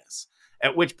Penis.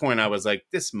 At which point I was like,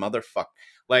 this motherfucker.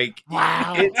 Like,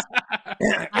 wow.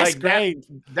 Like great.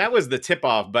 That was the tip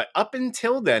off. But up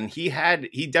until then, he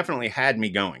definitely had me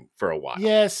going for a while.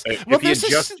 Yes. If he had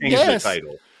just changed the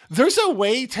title. There's a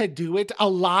way to do it. A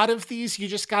lot of these, you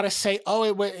just got to say,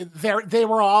 they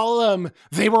were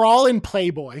all in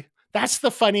Playboy. That's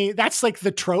like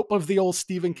the trope of the old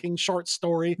Stephen King short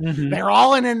story. They're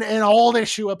all in an old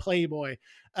issue of Playboy.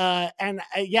 I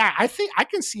think I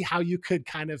can see how you could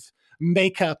kind of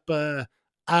make up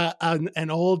an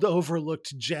old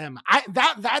overlooked gem.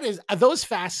 Those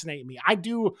fascinate me. I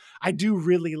do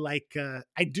really like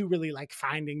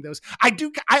finding those.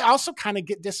 I also kind of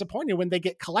get disappointed when they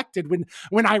get collected.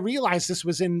 When I realized this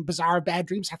was in Bizarre Bad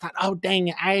Dreams, I thought, oh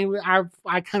dang, I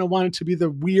kind of wanted to be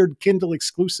the weird Kindle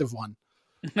exclusive one.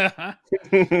 Well,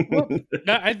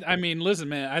 I mean, listen,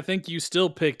 man, I think you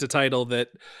still picked a title that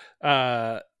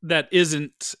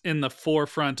isn't in the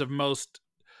forefront of most.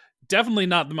 Definitely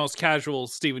not the most casual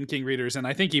Stephen King readers, and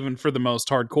I think even for the most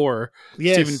hardcore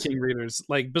Stephen King readers,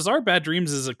 like Bizarre Bad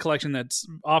Dreams is a collection that's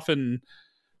often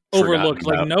overlooked.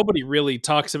 Like nobody really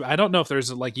talks about. I don't know if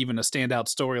there's like even a standout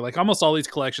story. Like almost all these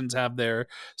collections have their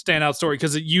standout story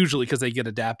because they get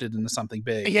adapted into something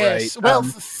big. Yes, right? Well,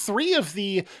 three of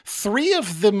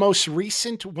the most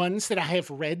recent ones that I have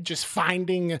read, just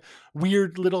finding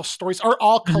weird little stories, are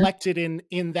all collected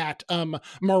in that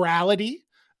morality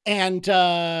and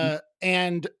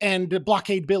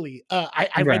Blockade Billy.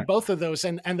 I read both of those,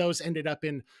 and those ended up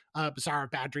in Bizarre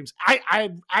Bad Dreams. I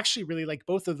actually really like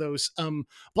both of those.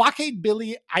 Blockade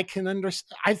Billy, I can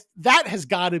understand. That has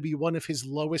got to be one of his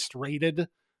lowest rated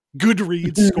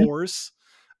Goodreads scores.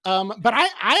 But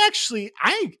I actually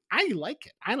like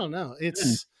it. I don't know.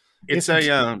 It's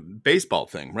a baseball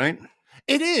thing, right?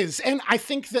 It is, and I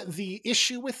think that the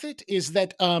issue with it is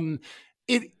that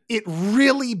it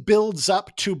really builds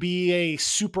up to be a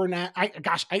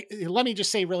let me just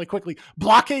say really quickly,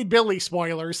 Blockade Billy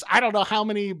spoilers. I don't know how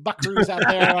many buckaroos out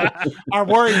there are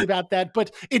worried about that,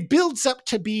 but it builds up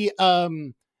to be,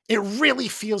 it really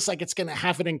feels like it's going to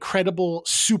have an incredible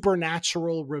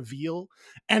supernatural reveal.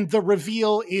 And the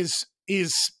reveal is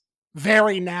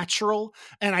very natural,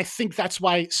 and I think that's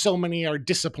why so many are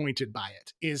disappointed by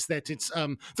it, is that it's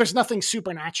there's nothing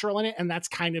supernatural in it, and that's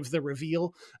kind of the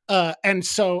reveal. And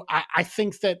so I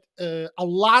think that a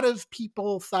lot of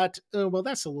people thought, well,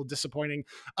 that's a little disappointing.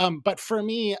 But for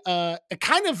me,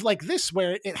 kind of like this,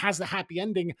 where it has the happy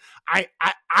ending, I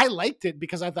liked it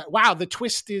because I thought, wow, the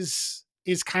twist is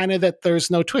kind of that there's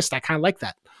no twist. I kind of like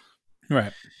that.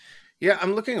 Right. Yeah,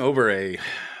 I'm looking over a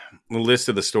list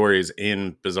of the stories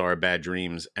in Bizarre Bad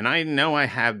Dreams, and I know I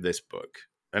have this book,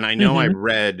 and I know I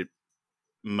read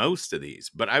most of these,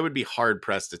 but I would be hard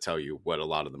pressed to tell you what a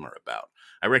lot of them are about.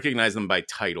 I recognize them by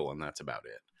title, and that's about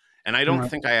it. And I don't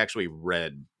think I actually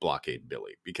read Blockade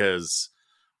Billy because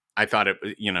I thought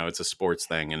it's a sports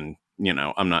thing, and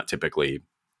I'm not typically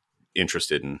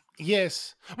interested in.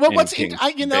 Yes. Well,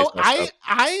 I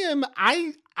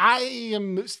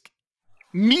am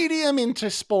medium into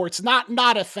sports,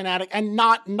 not a fanatic, and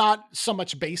not so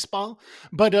much baseball,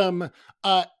 but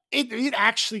it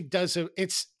actually does.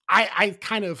 I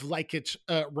kind of like it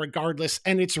regardless,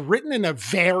 and it's written in a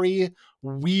very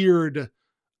weird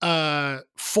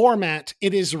format,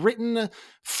 it is written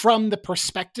from the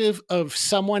perspective of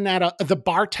someone the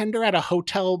bartender at a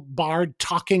hotel bar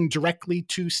talking directly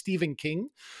to Stephen King.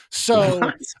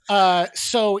 So,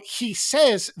 so he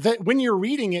says that when you're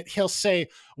reading it, he'll say,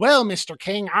 "Well, Mr.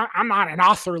 King, I'm not an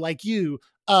author like you."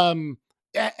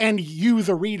 And you,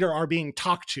 the reader, are being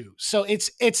talked to. So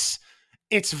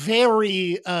it's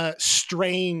very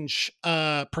strange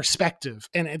perspective,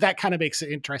 and that kind of makes it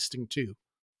interesting too.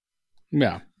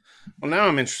 Yeah. Well, now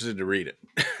I'm interested to read it.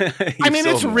 I mean,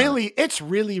 it's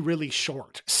really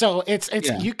short. So it's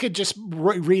you could just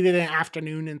read it in an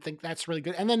afternoon and think that's really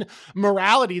good. And then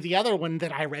Morality, the other one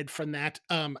that I read from that,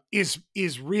 is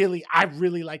really, I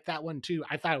really like that one too.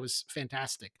 I thought it was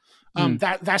fantastic.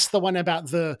 That's the one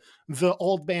about the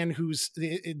old man who's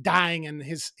dying, and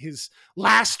his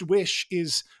last wish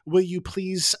is, "Will you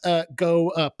please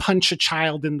go punch a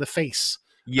child in the face?"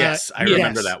 Yes, I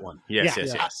remember that one. Yes.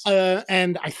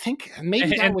 And I think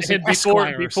maybe that was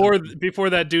before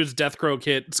that dude's death croak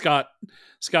hit. Scott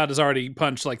has already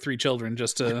punched like 3 children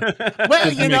just to.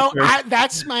 Well, sure.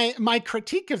 That's my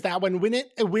critique of that one.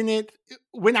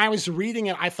 When I was reading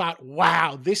it, I thought,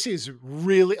 wow, this is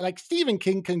really, like, Stephen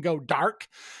King can go dark.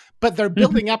 But they're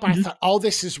building up. I thought, oh,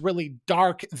 this is really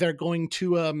dark. They're going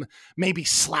to maybe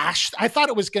slash. I thought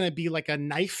it was going to be like a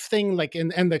knife thing, like,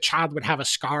 and the child would have a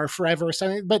scar forever or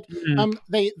something. But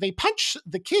they punch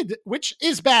the kid, which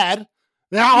is bad.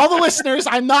 Now, all the listeners,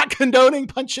 I'm not condoning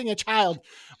punching a child,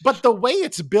 but the way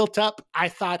it's built up, I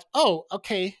thought, oh,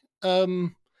 okay.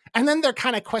 And then they're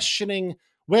kind of questioning,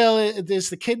 well, is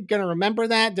the kid going to remember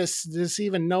that? Does he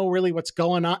even know really what's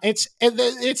going on? It's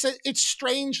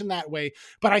strange in that way,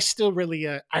 but I still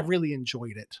really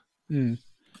enjoyed it.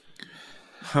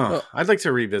 Huh. I'd like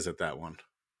to revisit that one.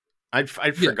 I'd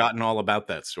forgotten all about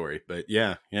that story, but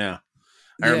yeah. I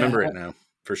remember it now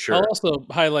for sure. I'll also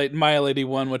highlight Mile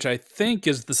 81, which I think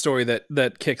is the story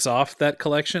that kicks off that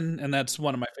collection, and that's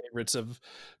one of my favorites of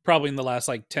probably in the last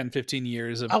like 10, 15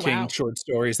 years of King short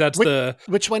stories. That's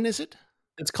which one is it?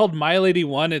 It's called Mile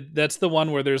 81. That's the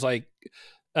one where there's like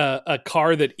a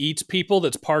car that eats people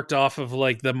that's parked off of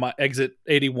like the exit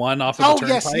 81 off of the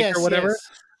turnpike or whatever. Yes.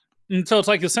 And so it's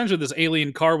like essentially this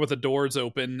alien car with the doors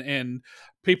open, and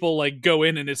people like go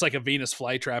in, and it's like a Venus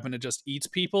flytrap, and it just eats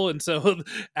people. And so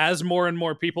as more and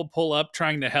more people pull up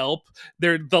trying to help,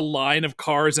 the line of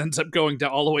cars ends up going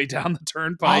all the way down the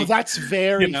turnpike. Oh, that's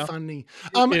very funny.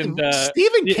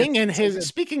 Stephen King and his,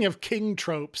 speaking of King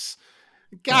tropes,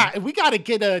 God, we got to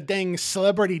get a dang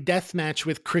celebrity death match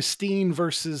with Christine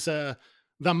versus the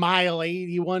Mile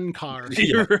 81 car.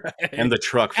 Right. And the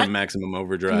truck from Maximum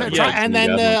Overdrive. And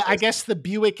then I guess the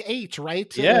Buick 8,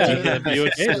 right? Yeah,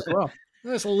 Buick 8 as well.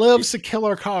 This loves a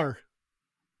killer car.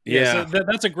 Yeah, so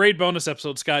that's a great bonus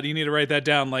episode, Scott. You need to write that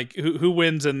down. Like who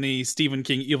wins in the Stephen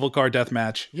King evil car death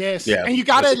match? Yes, and you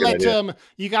gotta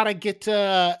you gotta get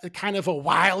kind of a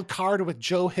wild card with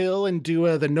Joe Hill and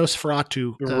do the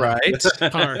Nosferatu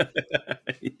car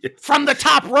from the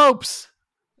top ropes.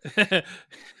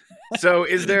 So,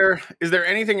 is there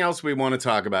anything else we want to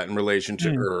talk about in relation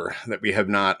to that we have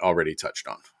not already touched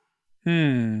on?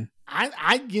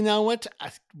 I you know what?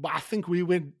 I think we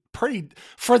would pretty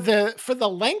for the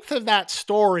length of that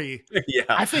story. Yeah,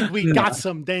 I think we got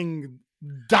some dang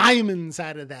diamonds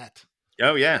out of that.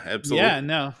 Oh yeah, absolutely. Yeah,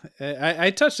 no,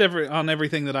 I touched on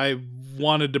everything that I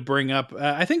wanted to bring up.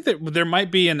 I think that there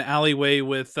might be an alleyway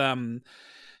with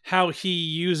how he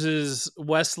uses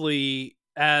Wesley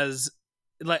as,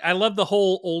 like, I love the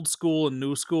whole old school and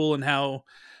new school and how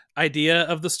idea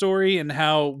of the story, and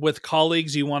how with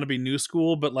colleagues you want to be new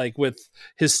school, but like with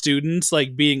his students,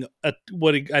 like being I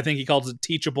think he calls it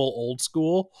teachable old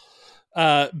school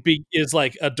is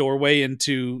like a doorway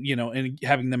into, and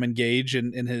having them engage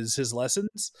in his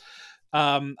lessons.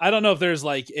 I don't know if there's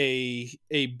like a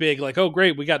big like, oh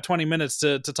great, we got 20 minutes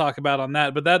to talk about on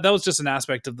that, but that was just an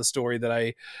aspect of the story that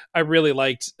I really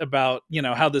liked about,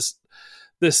 how this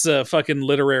fucking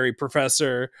literary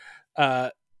professor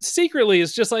secretly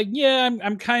is just like, yeah,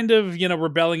 I'm kind of,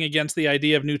 rebelling against the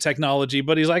idea of new technology,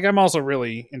 but he's like, I'm also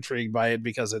really intrigued by it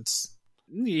because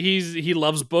he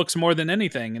loves books more than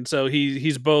anything. And so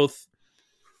he both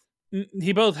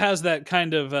has that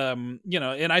kind of,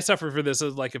 and I suffer for this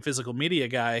as like a physical media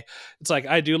guy. It's like,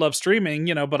 I do love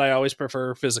streaming, but I always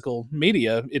prefer physical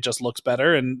media. It just looks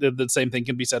better. And the same thing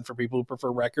can be said for people who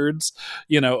prefer records,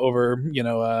 over,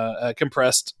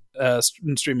 compressed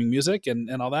streaming music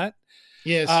and all that.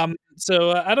 Yes.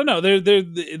 So I don't know.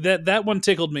 That one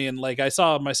tickled me, and like I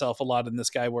saw myself a lot in this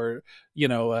guy. Where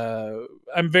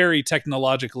I'm very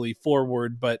technologically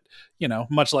forward, but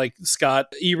much like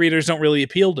Scott, e-readers don't really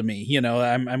appeal to me.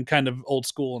 I'm kind of old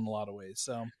school in a lot of ways.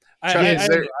 So I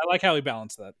like how he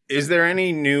balanced that. Is there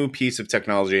any new piece of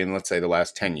technology in, let's say, the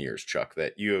last 10 years, Chuck,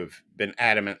 that you have been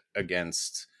adamant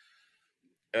against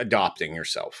adopting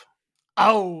yourself?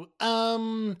 Oh,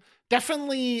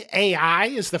 definitely AI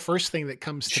is the first thing that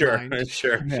comes to mind.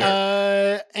 Sure.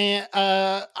 And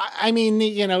I mean,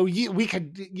 you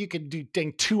could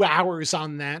do 2 hours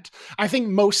on that. I think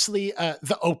mostly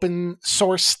the open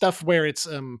source stuff where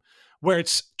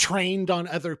it's trained on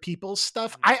other people's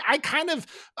stuff. I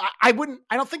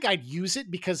don't think I'd use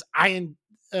it because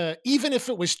even if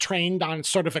it was trained on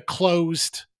sort of a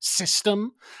closed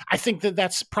system, I think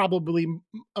that's probably,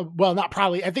 not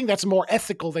probably, I think that's more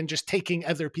ethical than just taking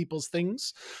other people's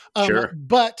things. Sure.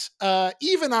 But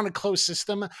even on a closed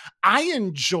system, I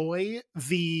enjoy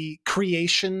the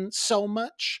creation so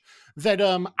much that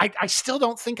I still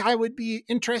don't think I would be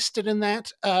interested in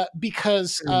that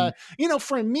because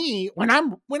for me, when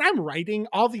I'm writing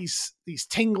all these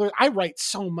Tingler, I write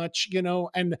so much,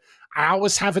 and I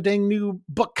always have a dang new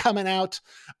book coming out.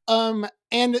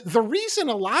 And the reason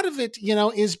a lot of it,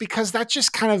 is because that's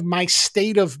just kind of my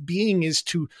state of being, is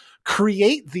to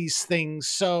create these things.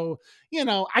 So,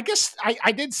 I guess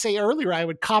I did say earlier I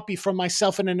would copy from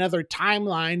myself in another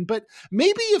timeline, but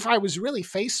maybe if I was really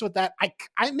faced with that,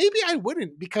 maybe I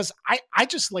wouldn't, because I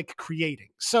just like creating.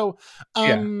 So,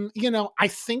 I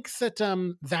think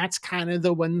that that's kind of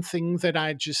the one thing that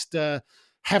I just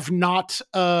have not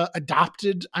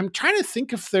adopted. I'm trying to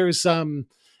think if there's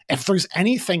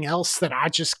anything else that I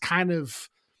just kind of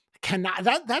cannot.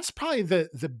 That's probably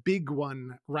the big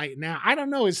one right now. I don't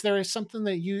know. Is there something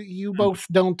that you both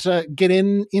don't get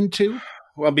into?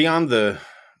 Well, beyond the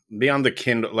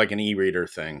Kindle, like an e-reader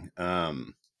thing,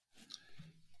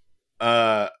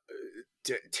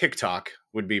 TikTok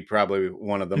would be probably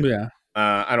one of them. Yeah.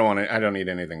 I don't need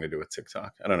anything to do with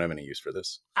TikTok. I don't have any use for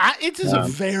this. It is a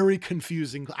very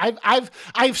confusing.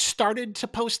 I've started to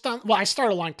post on. Well, I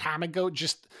started a long time ago.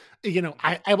 Just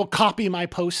I will copy my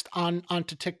post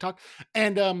onto TikTok,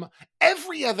 and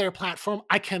every other platform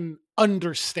I can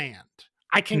understand.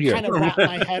 I can kind of wrap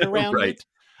my head around right. it.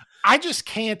 I just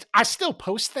can't. I still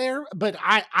post there, but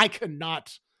I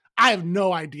cannot. I have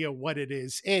no idea what it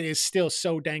is. It is still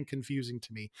so dang confusing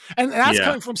to me, and that's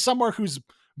coming from somewhere who's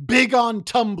big on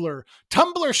Tumblr.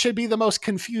 Tumblr should be the most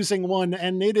confusing one,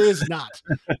 and it is not.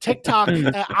 TikTok,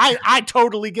 I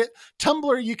totally get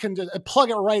Tumblr. You can just plug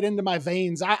it right into my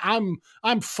veins. I'm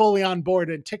fully on board.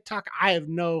 And TikTok, I have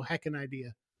no heckin'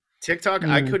 idea. TikTok,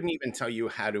 I couldn't even tell you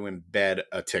how to embed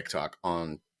a TikTok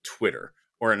on Twitter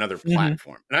or another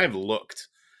platform, and I've looked.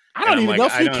 I don't even know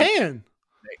if you can.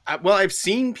 Well, I've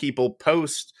seen people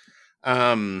post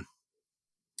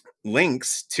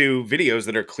links to videos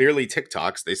that are clearly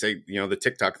TikToks. They say, the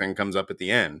TikTok thing comes up at the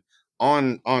end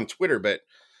on Twitter, but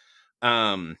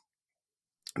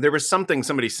there was something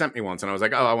somebody sent me once, and I was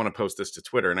like, oh, I want to post this to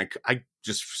Twitter, and I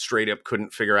just straight up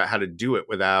couldn't figure out how to do it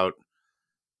without,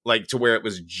 like, to where it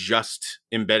was just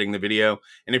embedding the video.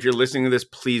 And if you're listening to this,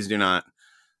 please don't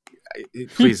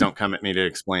come at me to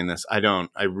explain this. I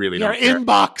really don't care. Your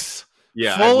inbox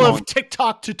full of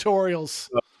TikTok tutorials.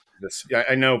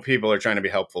 I know people are trying to be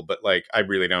helpful, but like, I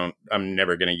really don't. I'm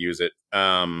never going to use it.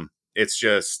 It's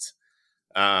just,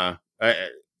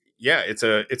 it's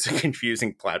a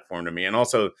confusing platform to me, and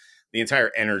also the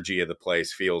entire energy of the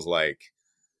place feels like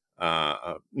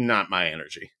not my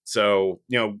energy. So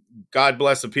God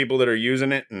bless the people that are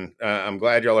using it, and I'm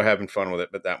glad y'all are having fun with it.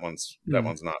 But that one's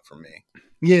not for me.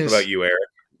 Yes. What about you, Eric?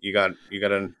 You got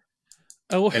an.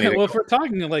 Well, if we're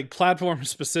talking like platforms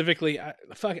specifically,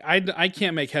 I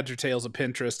can't make heads or tails of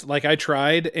Pinterest. Like, I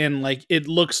tried, and like, it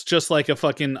looks just like a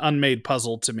fucking unmade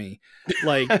puzzle to me.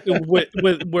 Like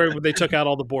where they took out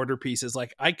all the border pieces.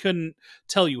 Like, I couldn't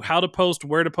tell you how to post,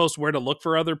 where to look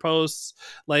for other posts.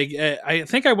 Like, I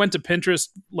think I went to Pinterest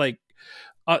like.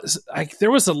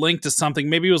 There was a link to something.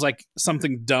 Maybe it was like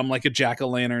something dumb, like a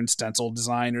jack-o'-lantern stencil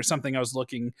design or something I was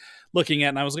looking at,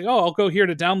 and I was like, oh, I'll go here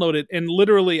to download it. And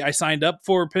literally, I signed up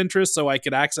for Pinterest so I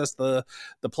could access the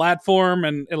platform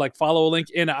and like follow a link.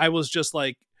 And I was just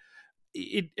like,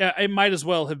 it might as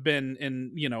well have been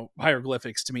in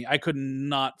hieroglyphics to me. I could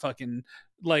not fucking.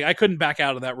 Like, I couldn't back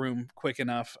out of that room quick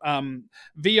enough.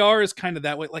 VR is kind of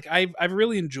that way. Like, I've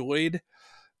really enjoyed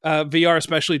VR,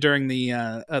 especially during the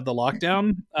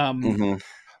lockdown.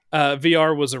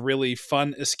 VR was a really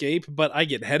fun escape, but I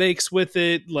get headaches with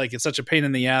it. Like, it's such a pain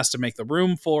in the ass to make the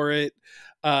room for it.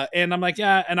 And I'm like,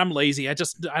 yeah, and I'm lazy. I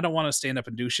don't want to stand up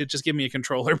and do shit. Just give me a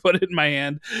controller, put it in my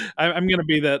hand. I'm going to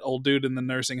be that old dude in the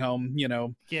nursing home,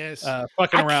 Yes.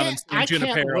 fucking around and seeing I can't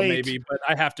Junipero wait. maybe, but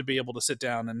I have to be able to sit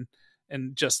down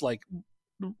and just like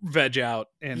veg out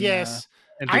and Yes.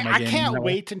 and do my I game, can't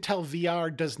wait until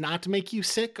VR does not make you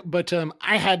sick, but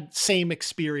I had same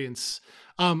experience.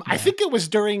 I think it was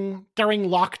during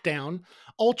lockdown.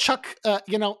 Old Chuck,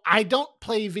 I don't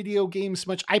play video games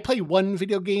much. I play one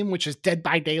video game, which is Dead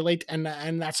by Daylight, and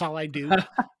that's all I do.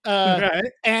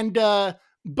 Right.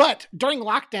 But during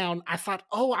lockdown, I thought,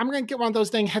 I'm going to get one of those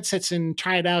dang headsets and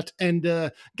try it out, and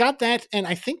got that. And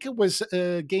I think it was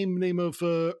a game name of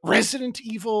Resident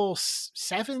Evil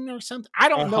 7 or something. I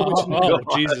don't know which name.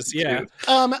 Oh, Jesus, yeah.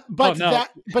 But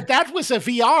that was a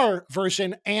VR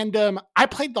version, and I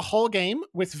played the whole game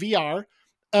with VR.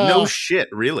 No shit,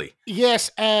 really? Yes,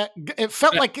 it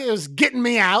felt like it was getting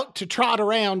me out to trot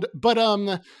around, but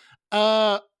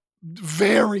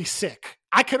very sick.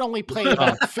 I could only play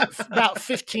about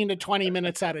 15 to 20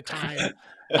 minutes at a time.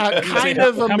 Kind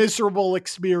of a miserable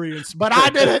experience, but I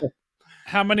did it.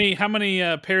 How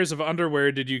many pairs of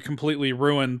underwear did you completely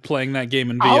ruin playing that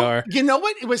game in VR? You know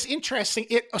what? It was interesting.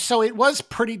 It was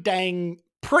pretty dang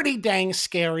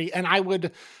scary,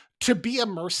 and to be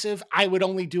immersive, I would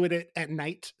only do it at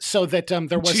night so that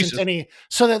there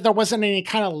wasn't any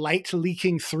kind of light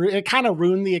leaking through. It kind of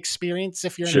ruined the experience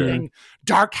if you're in a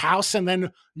dark house and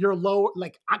then you're low,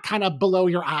 like kind of below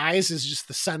your eyes is just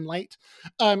the sunlight.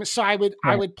 So I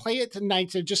would play it at night,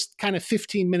 to just kind of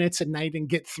 15 minutes at night and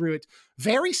get through it.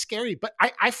 Very scary, but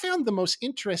I found the most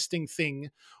interesting thing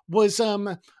was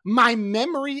my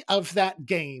memory of that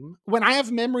game. When I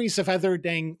have memories of other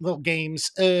dang little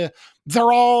games,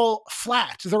 they're all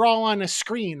flat. They're all on a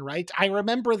screen, right? I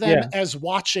remember them as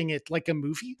watching it like a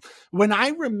movie. When I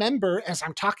remember, as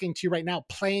I'm talking to you right now,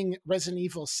 playing Resident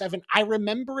Evil 7, I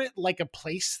remember it like a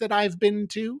place that I've been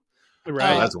to.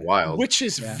 Right, that's wild. Which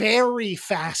is very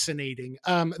fascinating.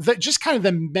 Just kind of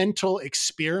the mental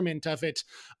experiment of it.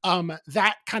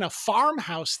 That kind of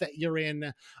farmhouse that you're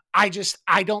in, I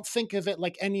don't think of it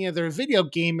like any other video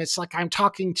game. It's like I'm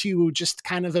talking to you just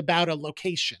kind of about a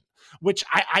location, which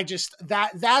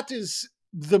that is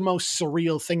the most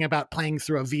surreal thing about playing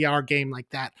through a VR game like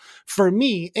that. For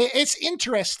me, it's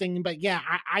interesting, but yeah,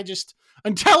 I just,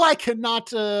 until I could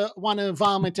not want to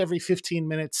vomit every 15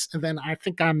 minutes, and then I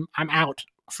think I'm out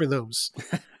for those.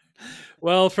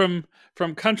 Well, from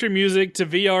country music to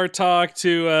VR talk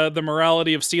to the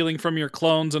morality of stealing from your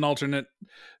clones and alternate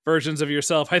versions of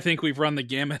yourself, I think we've run the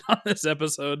gamut on this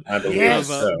episode of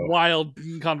wild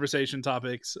conversation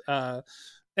topics.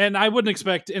 And I wouldn't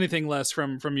expect anything less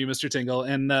from you, Mr. Tingle.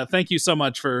 And thank you so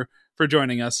much for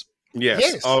joining us.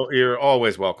 Yes. Oh, you're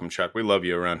always welcome, Chuck. We love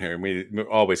you around here. We're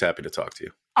always happy to talk to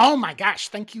you. Oh my gosh,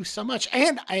 thank you so much.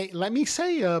 And let me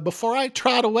say, before I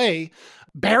trot away,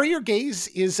 Bury Your Gaze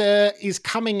is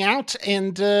coming out,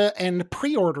 and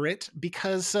pre-order it,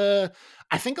 because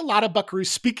I think a lot of buckaroos,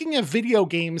 speaking of video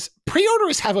games,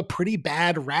 pre-orders have a pretty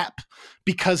bad rap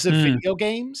because of video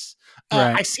games.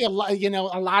 Right. I see a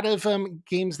lot of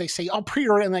games, they say,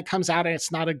 pre-order, and then it comes out and it's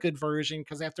not a good version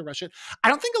because they have to rush it. I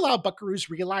don't think a lot of buckaroos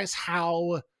realize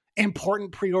how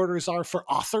important pre-orders are for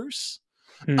authors.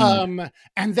 And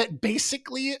that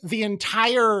basically the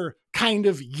entire kind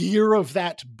of year of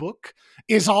that book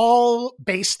is all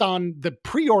based on the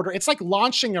pre-order. It's like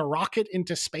launching a rocket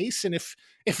into space, and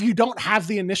if you don't have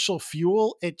the initial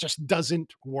fuel, it just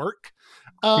doesn't work.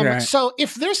 So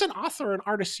if there's an author, an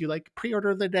artist you like,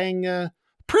 pre-order their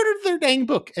dang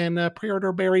book, and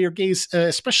pre-order Bury Your Gaze,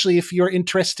 especially if you're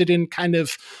interested in kind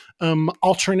of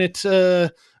alternate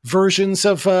versions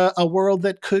of a world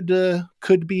that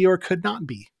could be or could not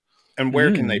be. And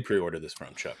where can they pre-order this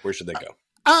from, Chuck? Where should they go?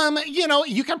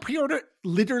 You can pre-order it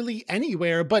literally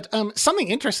anywhere, but something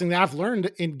interesting that I've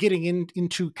learned in getting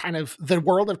into kind of the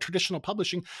world of traditional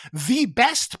publishing, the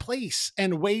best place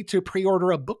and way to pre-order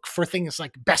a book for things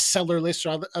like bestseller lists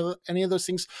or any of those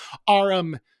things are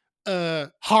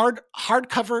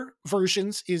hardcover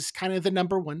versions is kind of the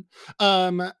number one,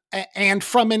 and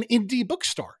from an indie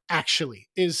bookstore actually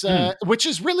is which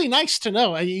is really nice to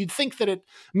know. You'd think that it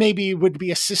maybe would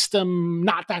be a system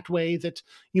not that way, that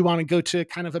you want to go to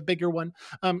kind of a bigger one.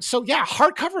 So yeah,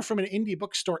 hardcover from an indie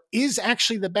bookstore is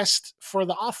actually the best for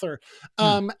the author.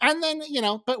 And then,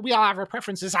 but we all have our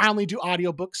preferences. I only do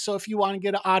audiobooks, so if you want to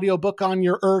get an audiobook on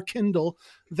your Kindle,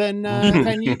 then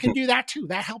you can do that too.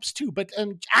 That helps too. But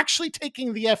actually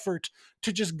taking the effort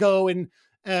to just go and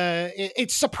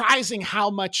it's surprising how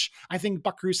much I think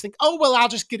Buckaroos think, oh, well, I'll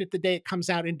just get it the day it comes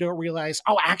out, and don't realize,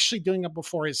 oh, actually doing it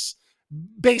before is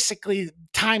basically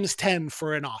times 10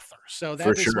 for an author. So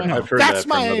that's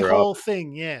my whole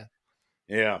thing. Yeah.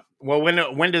 Yeah. Well,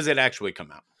 when does it actually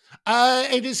come out?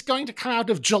 It is going to come out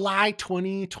of July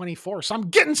 2024. So I'm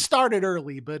getting started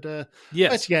early, but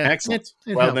yes, yeah, excellent.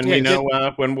 Well, then we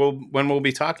know when we'll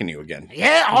be talking to you again.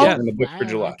 Yeah, in the book for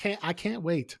July. I can't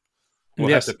wait.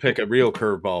 We'll have to pick a real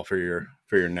curveball for your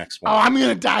next one. Oh, I'm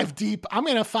gonna dive deep. I'm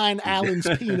gonna find Alan's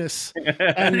penis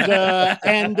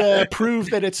and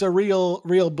prove that it's a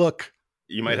real book.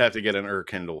 You might have to get an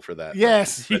Kindle for that.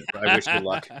 Yes. But I wish you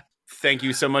luck. Thank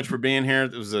you so much for being here.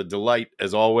 It was a delight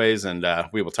as always, and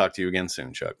we will talk to you again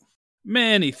soon, Chuck.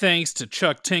 Many thanks to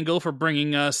Chuck Tingle for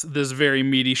bringing us this very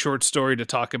meaty short story to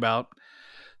talk about.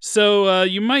 So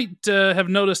you might have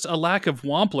noticed a lack of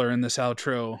Wampler in this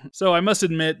outro. So I must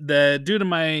admit that due to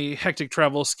my hectic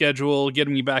travel schedule,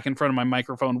 getting me back in front of my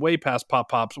microphone way past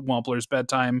Pop-Pop's Wampler's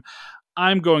bedtime,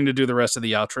 I'm going to do the rest of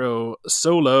the outro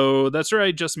solo. That's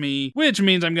right, just me. Which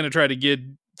means I'm going to try to get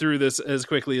through this as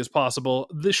quickly as possible.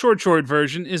 The short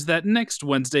version is that next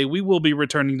Wednesday we will be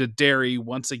returning to Derry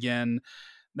once again.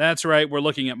 That's right, we're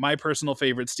looking at my personal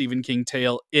favorite Stephen King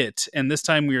tale, It, and this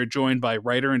time we are joined by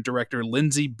writer and director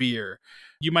Lindsay Beer.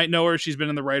 You might know her, she's been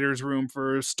in the writer's room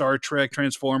for Star Trek,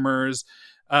 Transformers,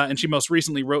 and she most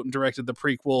recently wrote and directed the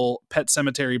prequel Pet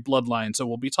Sematary Bloodline, so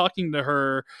we'll be talking to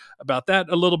her about that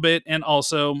a little bit, and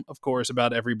also, of course,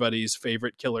 about everybody's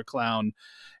favorite killer clown.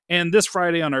 And this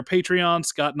Friday on our Patreon,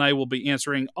 Scott and I will be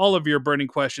answering all of your burning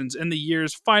questions in the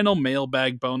year's final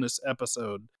mailbag bonus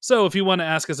episode. So if you want to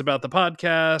ask us about the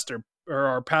podcast or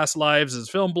our past lives as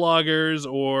film bloggers,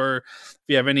 or if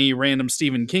you have any random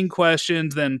Stephen King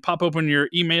questions, then pop open your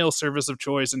email service of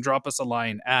choice and drop us a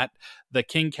line at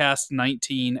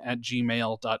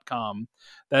thekingcast19@gmail.com.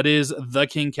 That is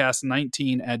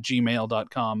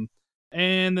thekingcast19@gmail.com.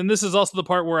 And then this is also the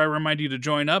part where I remind you to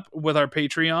join up with our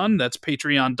Patreon. That's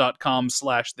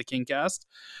patreon.com/thekingcast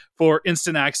for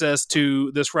instant access to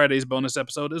this Friday's bonus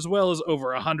episode, as well as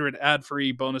over 100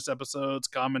 ad-free bonus episodes,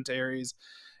 commentaries,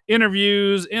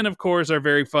 interviews, and of course our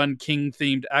very fun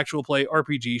King-themed actual play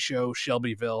RPG show,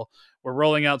 Shelbyville. We're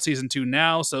rolling out season 2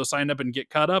 now, so sign up and get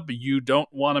caught up. You don't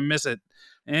want to miss it.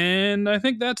 And I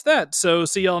think that's that. So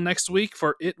see y'all next week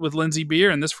for It with Lindsay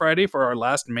Beer, and this Friday for our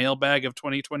last mailbag of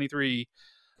 2023.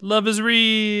 Love is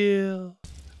real.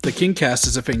 The Kingcast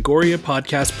is a Fangoria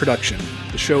podcast production.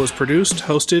 The show is produced,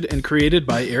 hosted, and created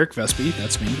by Eric Vespi,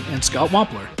 that's me, and Scott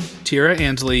Wampler. Tira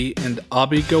Ansley and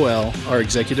Abhi Goel are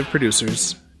executive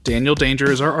producers. Daniel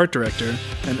Danger is our art director,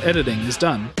 and editing is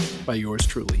done by yours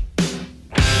truly.